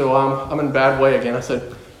 He said, well, I'm in a bad way again. I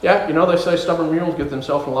said, yeah, they say stubborn mules get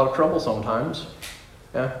themselves in a lot of trouble sometimes.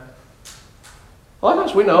 Yeah. A lot of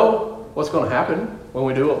times we know what's going to happen when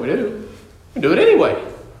we do what we do. We do it anyway.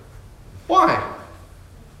 Why?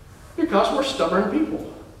 Because we're stubborn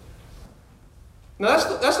people. Now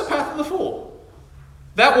that's the path of the fool.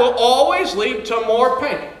 That will always lead to more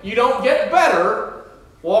pain. You don't get better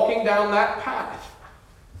walking down that path.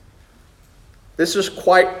 This is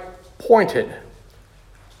quite pointed.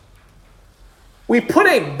 We put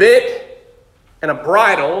a bit and a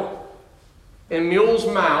bridle in mules'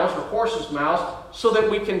 mouths or horses' mouths so that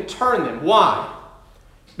we can turn them. Why?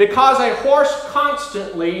 Because a horse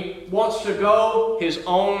constantly wants to go his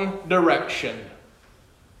own direction.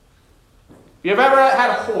 If you've ever had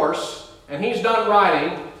a horse and he's done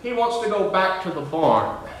riding, he wants to go back to the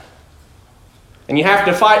barn. And you have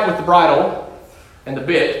to fight with the bridle and the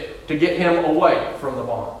bit to get him away from the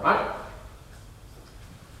barn, right?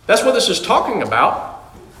 That's what this is talking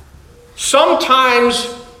about. Sometimes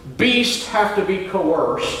beasts have to be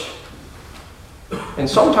coerced. And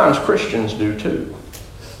sometimes Christians do too.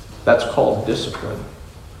 That's called discipline.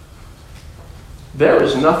 There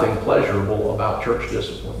is nothing pleasurable about church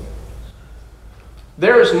discipline.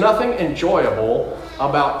 There is nothing enjoyable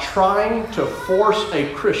about trying to force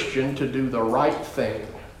a Christian to do the right thing.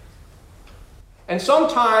 And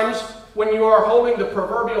sometimes when you are holding the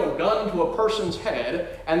proverbial gun to a person's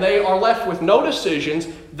head and they are left with no decisions,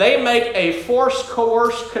 they make a forced,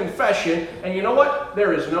 coerced confession, and you know what?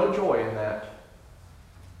 There is no joy in that.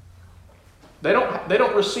 They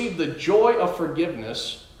don't receive the joy of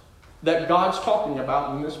forgiveness that God's talking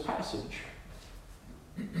about in this passage.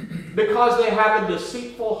 because they have a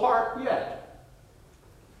deceitful heart yet.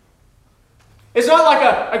 It's not like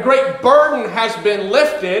a great burden has been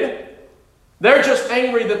lifted. They're just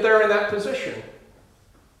angry that they're in that position.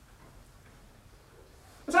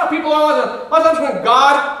 That's how people are. A lot of times when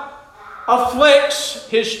God afflicts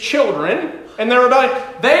His children and they're rebellious,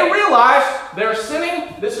 they realize they're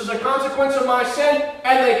sinning. This is a consequence of my sin,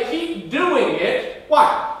 and they keep doing it.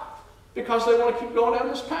 Why? Because they want to keep going down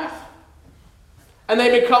this path. And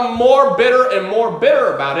they become more bitter and more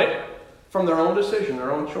bitter about it from their own decision,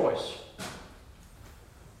 their own choice.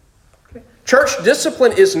 Okay. Church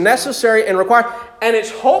discipline is necessary and required, and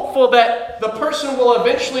it's hopeful that the person will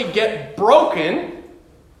eventually get broken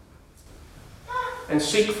and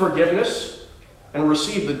seek forgiveness and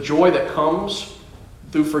receive the joy that comes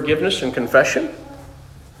through forgiveness and confession.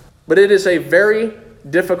 But it is a very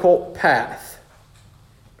difficult path.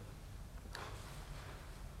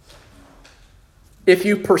 If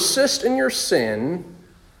you persist in your sin,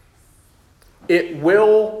 it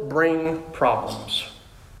will bring problems.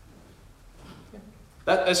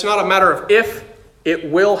 That's not a matter of if, it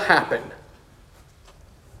will happen.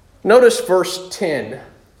 Notice verse 10.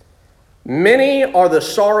 Many are the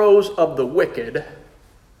sorrows of the wicked,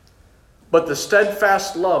 but the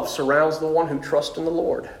steadfast love surrounds the one who trusts in the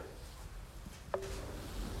Lord.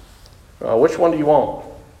 Which one do you want?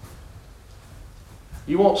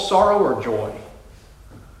 You want sorrow or joy?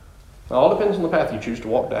 It all depends on the path you choose to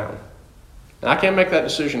walk down. And I can't make that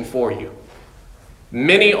decision for you.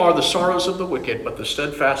 Many are the sorrows of the wicked, but the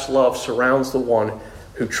steadfast love surrounds the one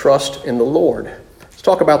who trusts in the Lord. Let's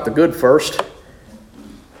talk about the good first.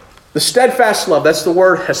 The steadfast love, that's the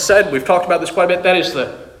word hesed. We've talked about this quite a bit. That is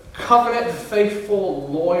the covenant, faithful,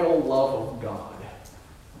 loyal love of God.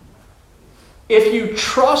 If you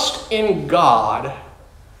trust in God,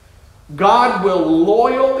 God will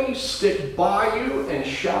loyally stick by you and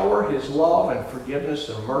shower His love and forgiveness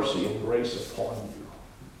and mercy and grace upon you.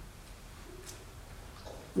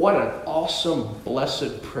 What an awesome,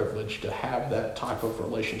 blessed privilege to have that type of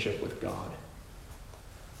relationship with God.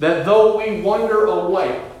 That though we wander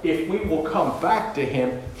away, if we will come back to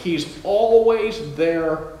Him, He's always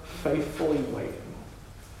there faithfully waiting.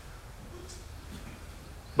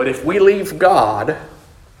 But if we leave God,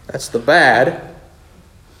 that's the bad.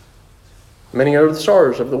 Many are the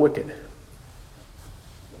sorrows of the wicked.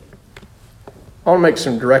 I want to make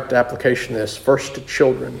some direct application of this. First to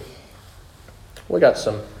children. We got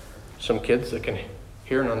some kids that can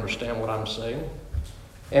hear and understand what I'm saying.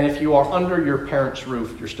 And if you are under your parents'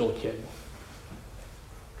 roof, you're still a kid.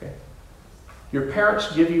 Okay? Your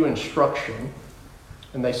parents give you instruction,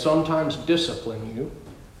 and they sometimes discipline you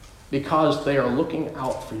because they are looking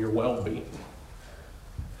out for your well-being.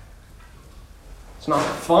 It's not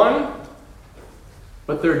fun,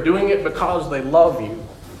 but they're doing it because they love you.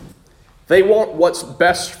 They want what's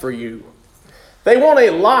best for you. They want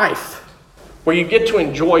a life where you get to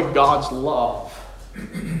enjoy God's love.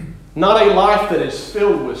 Not a life that is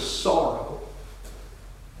filled with sorrow.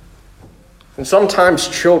 And sometimes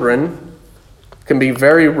children can be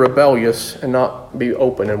very rebellious and not be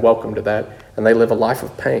open and welcome to that, and they live a life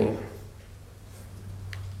of pain.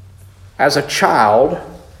 As a child,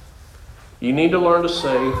 you need to learn to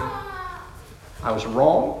say, I was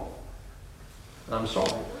wrong, and I'm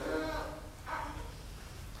sorry.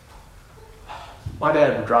 My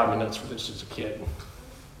dad would drive me nuts for this as a kid.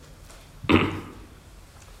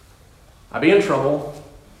 I'd be in trouble.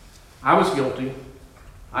 I was guilty.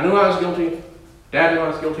 I knew I was guilty. Dad knew I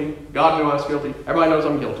was guilty. God knew I was guilty. Everybody knows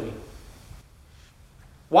I'm guilty.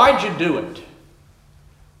 Why'd you do it?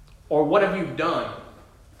 Or what have you done?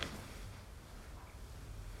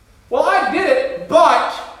 Well, I did it,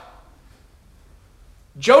 but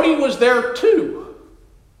Jody was there too.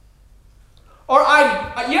 Or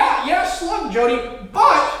I slugged Jody,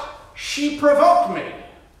 but she provoked me.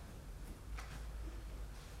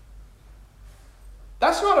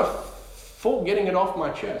 That's not a full getting it off my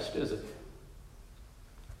chest, is it?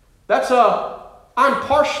 That's I'm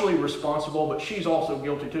partially responsible, but she's also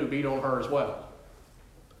guilty too. Beat on her as well.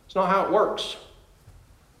 It's not how it works.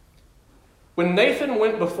 When Nathan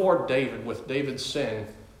went before David with David's sin,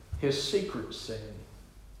 his secret sin,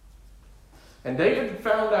 and David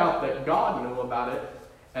found out that God knew about it,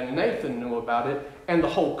 and Nathan knew about it, and the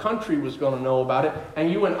whole country was going to know about it,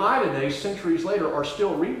 and you and I today, centuries later, are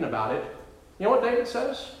still reading about it, you know what David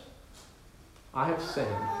says? I have sinned.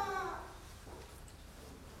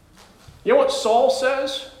 You know what Saul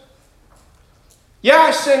says? Yeah,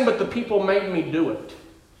 I sinned, but the people made me do it.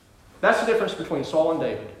 That's the difference between Saul and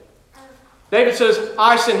David. David says,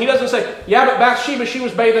 I sinned. He doesn't say, yeah, but Bathsheba, she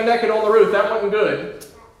was bathing naked on the roof. That wasn't good.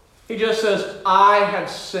 He just says, I have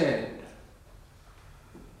sinned.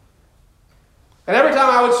 And every time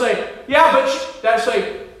I would say, yeah, but Dad would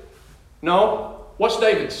say, no, what's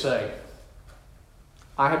David say?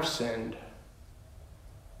 I have sinned.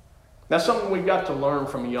 That's something we've got to learn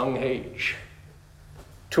from a young age.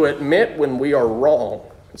 To admit when we are wrong.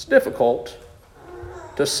 It's difficult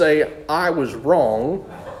to say, I was wrong,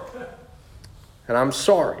 and I'm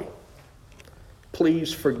sorry.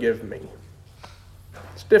 Please forgive me.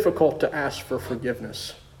 It's difficult to ask for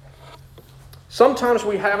forgiveness. Sometimes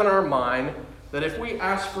we have in our mind that if we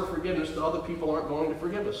ask for forgiveness, the other people aren't going to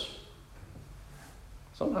forgive us.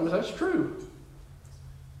 Sometimes that's true.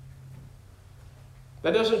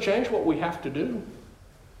 That doesn't change what we have to do.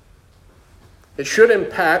 It should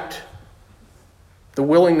impact the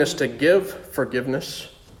willingness to give forgiveness,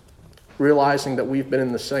 realizing that we've been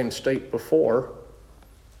in the same state before.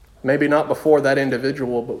 Maybe not before that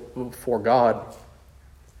individual, but before God.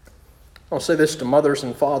 I'll say this to mothers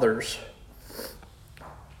and fathers.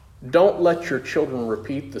 Don't let your children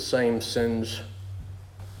repeat the same sins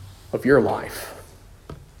of your life.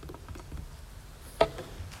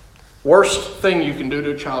 Worst thing you can do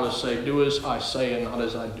to a child is say, do as I say and not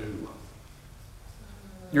as I do.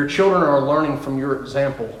 Your children are learning from your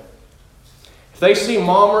example. If they see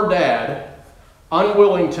mom or dad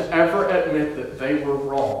unwilling to ever admit that they were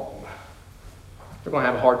wrong, they're going to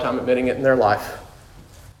have a hard time admitting it in their life.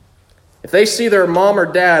 If they see their mom or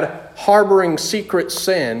dad harboring secret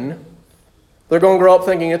sin, they're going to grow up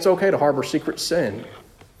thinking it's okay to harbor secret sin.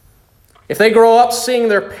 If they grow up seeing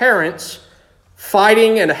their parents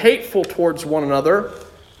fighting and hateful towards one another,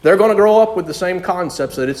 they're going to grow up with the same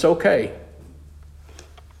concepts that it's okay.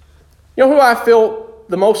 You know who I feel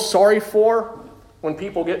the most sorry for when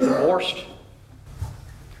people get divorced?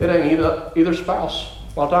 It ain't either spouse.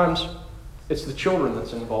 A lot of times, it's the children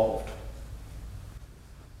that's involved.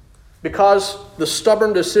 Because the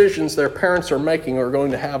stubborn decisions their parents are making are going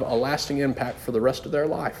to have a lasting impact for the rest of their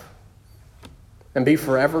life and be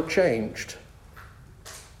forever changed.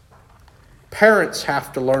 Parents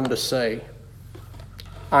have to learn to say,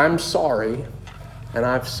 I'm sorry and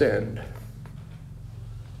I've sinned.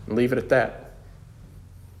 And leave it at that.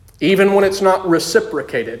 Even when it's not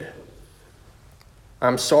reciprocated,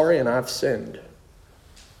 I'm sorry and I've sinned.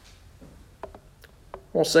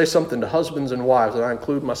 I want to say something to husbands and wives, and I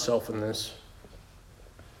include myself in this.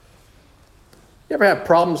 You ever have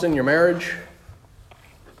problems in your marriage?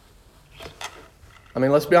 I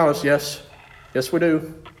mean, let's be honest, yes. Yes, we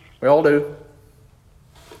do. We all do.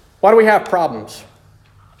 Why do we have problems?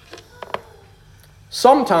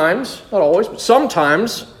 Sometimes, not always, but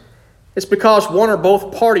sometimes, it's because one or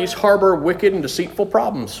both parties harbor wicked and deceitful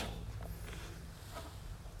problems.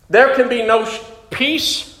 There can be no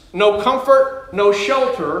peace, no comfort, no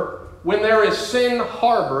shelter when there is sin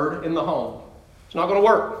harbored in the home. It's not going to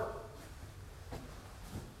work.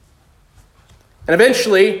 And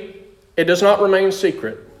eventually, it does not remain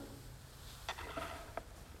secret.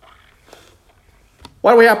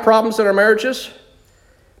 Why do we have problems in our marriages?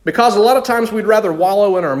 Because a lot of times we'd rather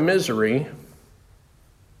wallow in our misery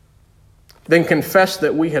than confess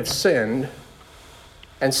that we have sinned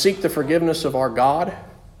and seek the forgiveness of our God,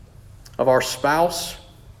 of our spouse,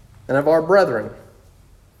 and of our brethren.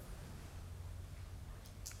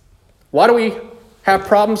 Why do we have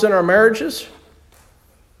problems in our marriages?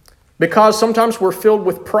 Because sometimes we're filled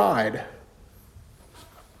with pride,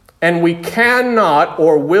 and we cannot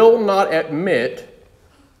or will not admit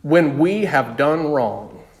when we have done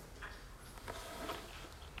wrong.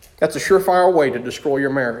 That's a surefire way to destroy your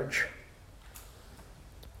marriage.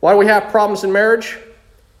 Why do we have problems in marriage?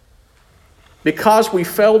 Because we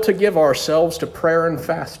fail to give ourselves to prayer and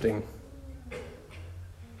fasting.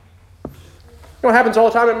 You know what happens all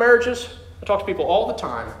the time in marriages? I talk to people all the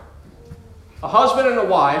time. A husband and a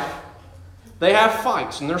wife, they have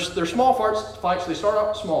fights, and they're small fights. They start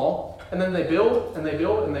out small, and then they build and they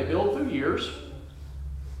build and they build through years.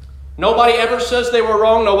 Nobody ever says they were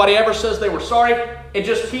wrong. Nobody ever says they were sorry. It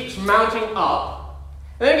just keeps mounting up.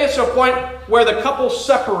 And then it gets to a point where the couple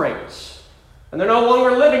separates. And they're no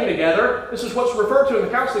longer living together. This is what's referred to in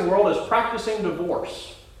the counseling world as practicing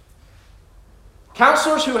divorce.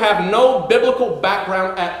 Counselors who have no biblical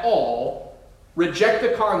background at all reject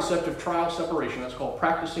the concept of trial separation. That's called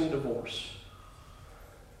practicing divorce.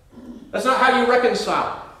 That's not how you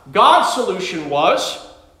reconcile. God's solution was,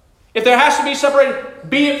 if there has to be separated,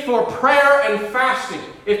 be it for prayer and fasting.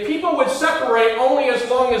 If people would separate only as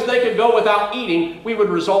long as they could go without eating, we would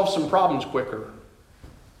resolve some problems quicker.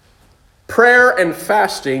 Prayer and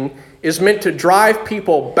fasting is meant to drive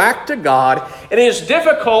people back to God. It is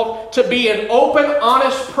difficult to be in open,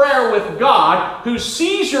 honest prayer with God who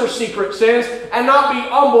sees your secret sins and not be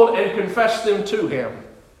humbled and confess them to Him.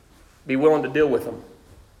 Be willing to deal with them.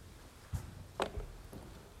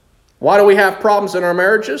 Why do we have problems in our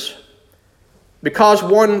marriages? Because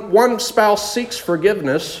one spouse seeks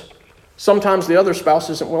forgiveness, sometimes the other spouse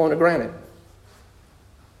isn't willing to grant it.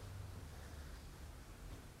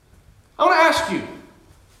 I want to ask you,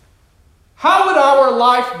 how would our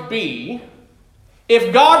life be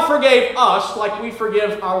if God forgave us like we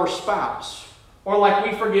forgive our spouse or like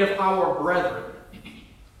we forgive our brethren?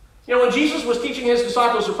 You know, when Jesus was teaching His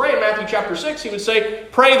disciples to pray in Matthew chapter 6, He would say,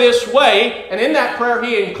 pray this way, and in that prayer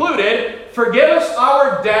He included, forgive us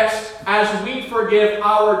our debts as we forgive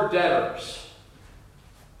our debtors.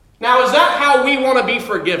 Now, is that how we want to be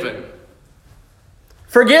forgiven?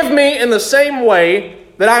 Forgive me in the same way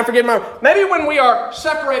that I forgive my... Maybe when we are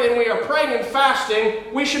separated and we are praying and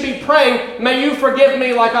fasting, we should be praying, may you forgive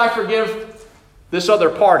me like I forgive this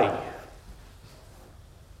other party.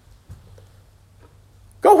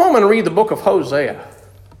 Go home and read the book of Hosea.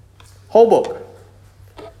 Whole book.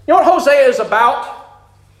 You know what Hosea is about?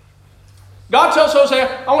 God tells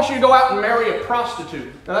Hosea, I want you to go out and marry a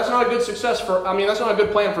prostitute. Now that's not a good that's not a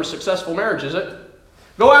good plan for a successful marriage, is it?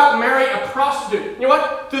 Go out and marry a prostitute. You know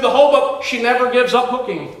what? Through the whole book, she never gives up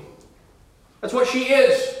hooking. That's what she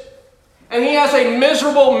is. And he has a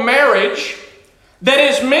miserable marriage that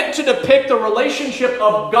is meant to depict the relationship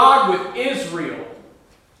of God with Israel.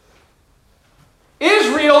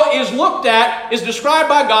 Israel is described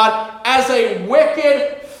by God as a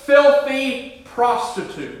wicked, filthy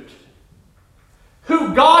prostitute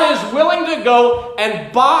who God is willing to go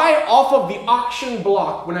and buy off of the auction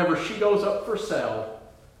block whenever she goes up for sale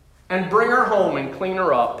and bring her home and clean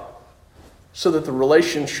her up so that the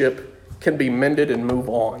relationship can be mended and move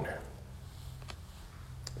on.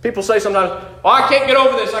 People say sometimes, oh, I can't get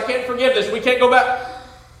over this, I can't forgive this, we can't go back.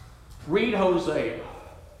 Read Hosea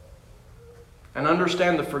and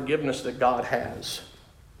understand the forgiveness that God has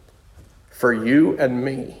for you and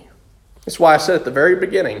me. That's why I said at the very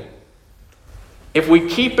beginning, if we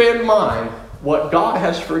keep in mind what God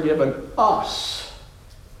has forgiven us,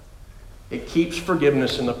 it keeps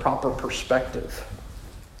forgiveness in the proper perspective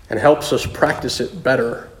and helps us practice it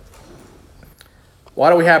better. Why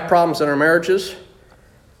do we have problems in our marriages?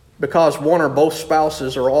 Because one or both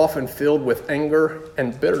spouses are often filled with anger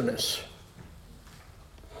and bitterness.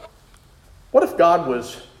 What if God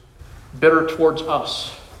was bitter towards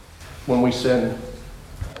us when we sin?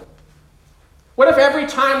 What if every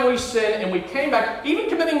time we sin and we came back, even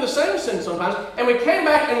committing the same sin sometimes, and we came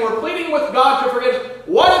back and we're pleading with God to forgive us,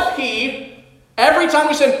 what if every time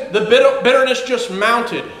we sin, the bitterness just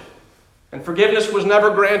mounted and forgiveness was never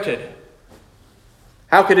granted?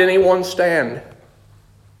 How could anyone stand?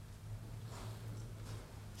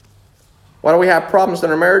 Why do we have problems in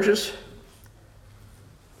our marriages?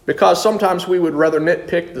 Because sometimes we would rather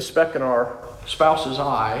nitpick the speck in our spouse's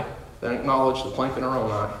eye than acknowledge the plank in our own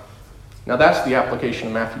eye. Now that's the application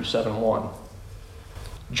of Matthew 7:1.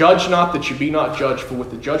 Judge not that you be not judged, for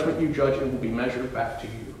with the judgment you judge it will be measured back to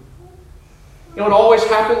you. You know what always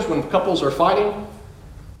happens when couples are fighting?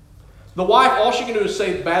 The wife, all she can do is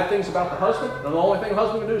say bad things about the husband, and the only thing the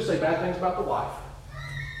husband can do is say bad things about the wife.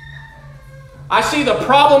 I see the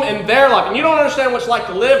problem in their life, and you don't understand what it's like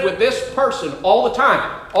to live with this person all the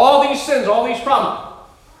time. All these sins, all these problems.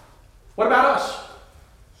 What about us?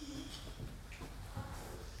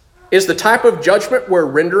 Is the type of judgment we're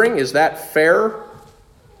rendering, is that fair,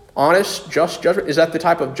 honest, just judgment? Is that the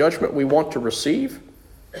type of judgment we want to receive?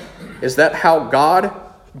 Is that how God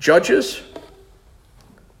judges?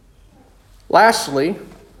 Lastly,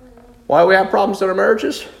 why do we have problems in our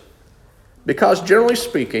marriages? Because generally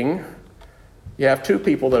speaking, you have two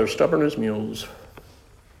people that are stubborn as mules.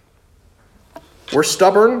 We're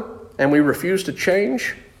stubborn and we refuse to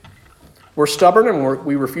change. We're stubborn and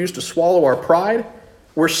we refuse to swallow our pride.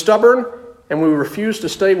 We're stubborn and we refuse to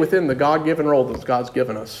stay within the God-given role that God's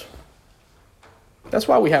given us. That's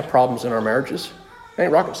why we have problems in our marriages. It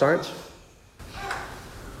ain't rocket science.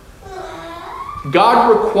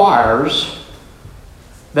 God requires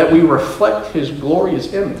that we reflect His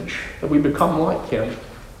glorious image, that we become like Him.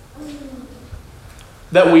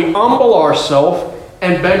 That we humble ourselves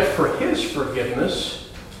and beg for His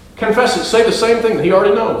forgiveness. Confess it. Say the same thing that He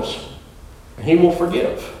already knows. And He will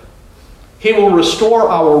forgive. He will restore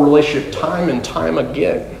our relationship time and time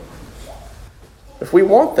again. If we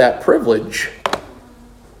want that privilege,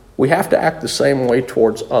 we have to act the same way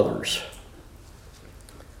towards others.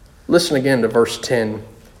 Listen again to verse 10.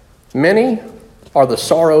 Many are the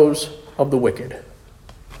sorrows of the wicked.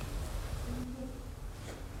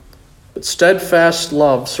 But steadfast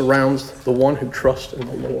love surrounds the one who trusts in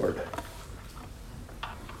the Lord.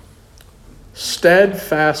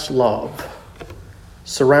 Steadfast love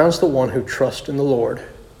surrounds the one who trusts in the Lord.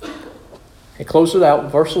 He closes it out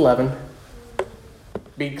with verse 11.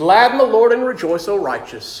 Be glad in the Lord and rejoice, O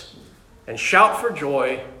righteous, and shout for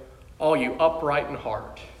joy, all you upright in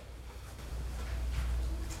heart.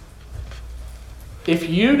 If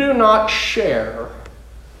you do not share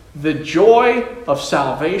the joy of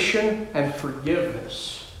salvation and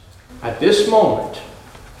forgiveness at this moment,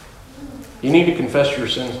 you need to confess your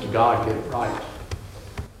sins to God and get it right.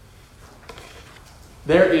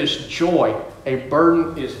 There is joy. A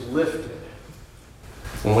burden is lifted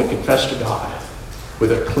when we confess to God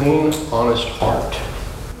with a clean, honest heart.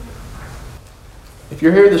 If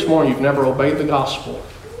you're here this morning, you've never obeyed the gospel,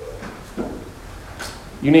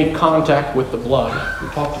 you need contact with the blood. We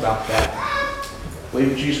talked about that.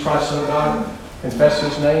 Believe in Jesus Christ, Son of God, confess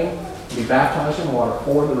His name, and be baptized in water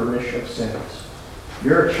for the remission of sins.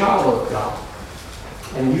 You're a child of God,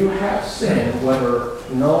 and you have sinned, whether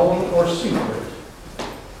known or secret.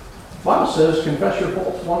 The Bible says, confess your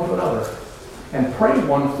faults one to another, and pray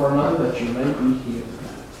one for another that you may be healed.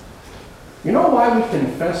 You know why we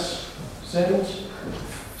confess sins?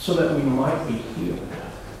 So that we might be healed.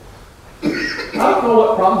 I don't know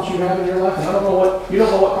what problems you have in your life, and you don't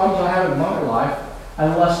know what problems I have in my life,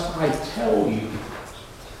 unless I tell you.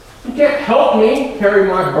 You can't help me carry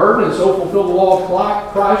my burden and so fulfill the law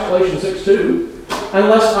of Christ, Galatians 6:2,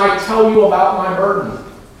 unless I tell you about my burden.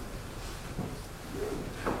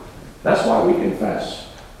 That's why we confess.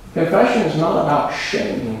 Confession is not about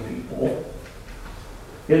shaming people.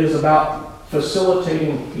 It is about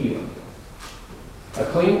facilitating healing. A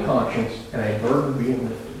clean conscience and a burden being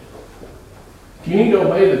lifted. If you need to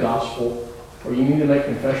obey the gospel, or you need to make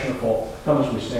confession of fault, come as we stand.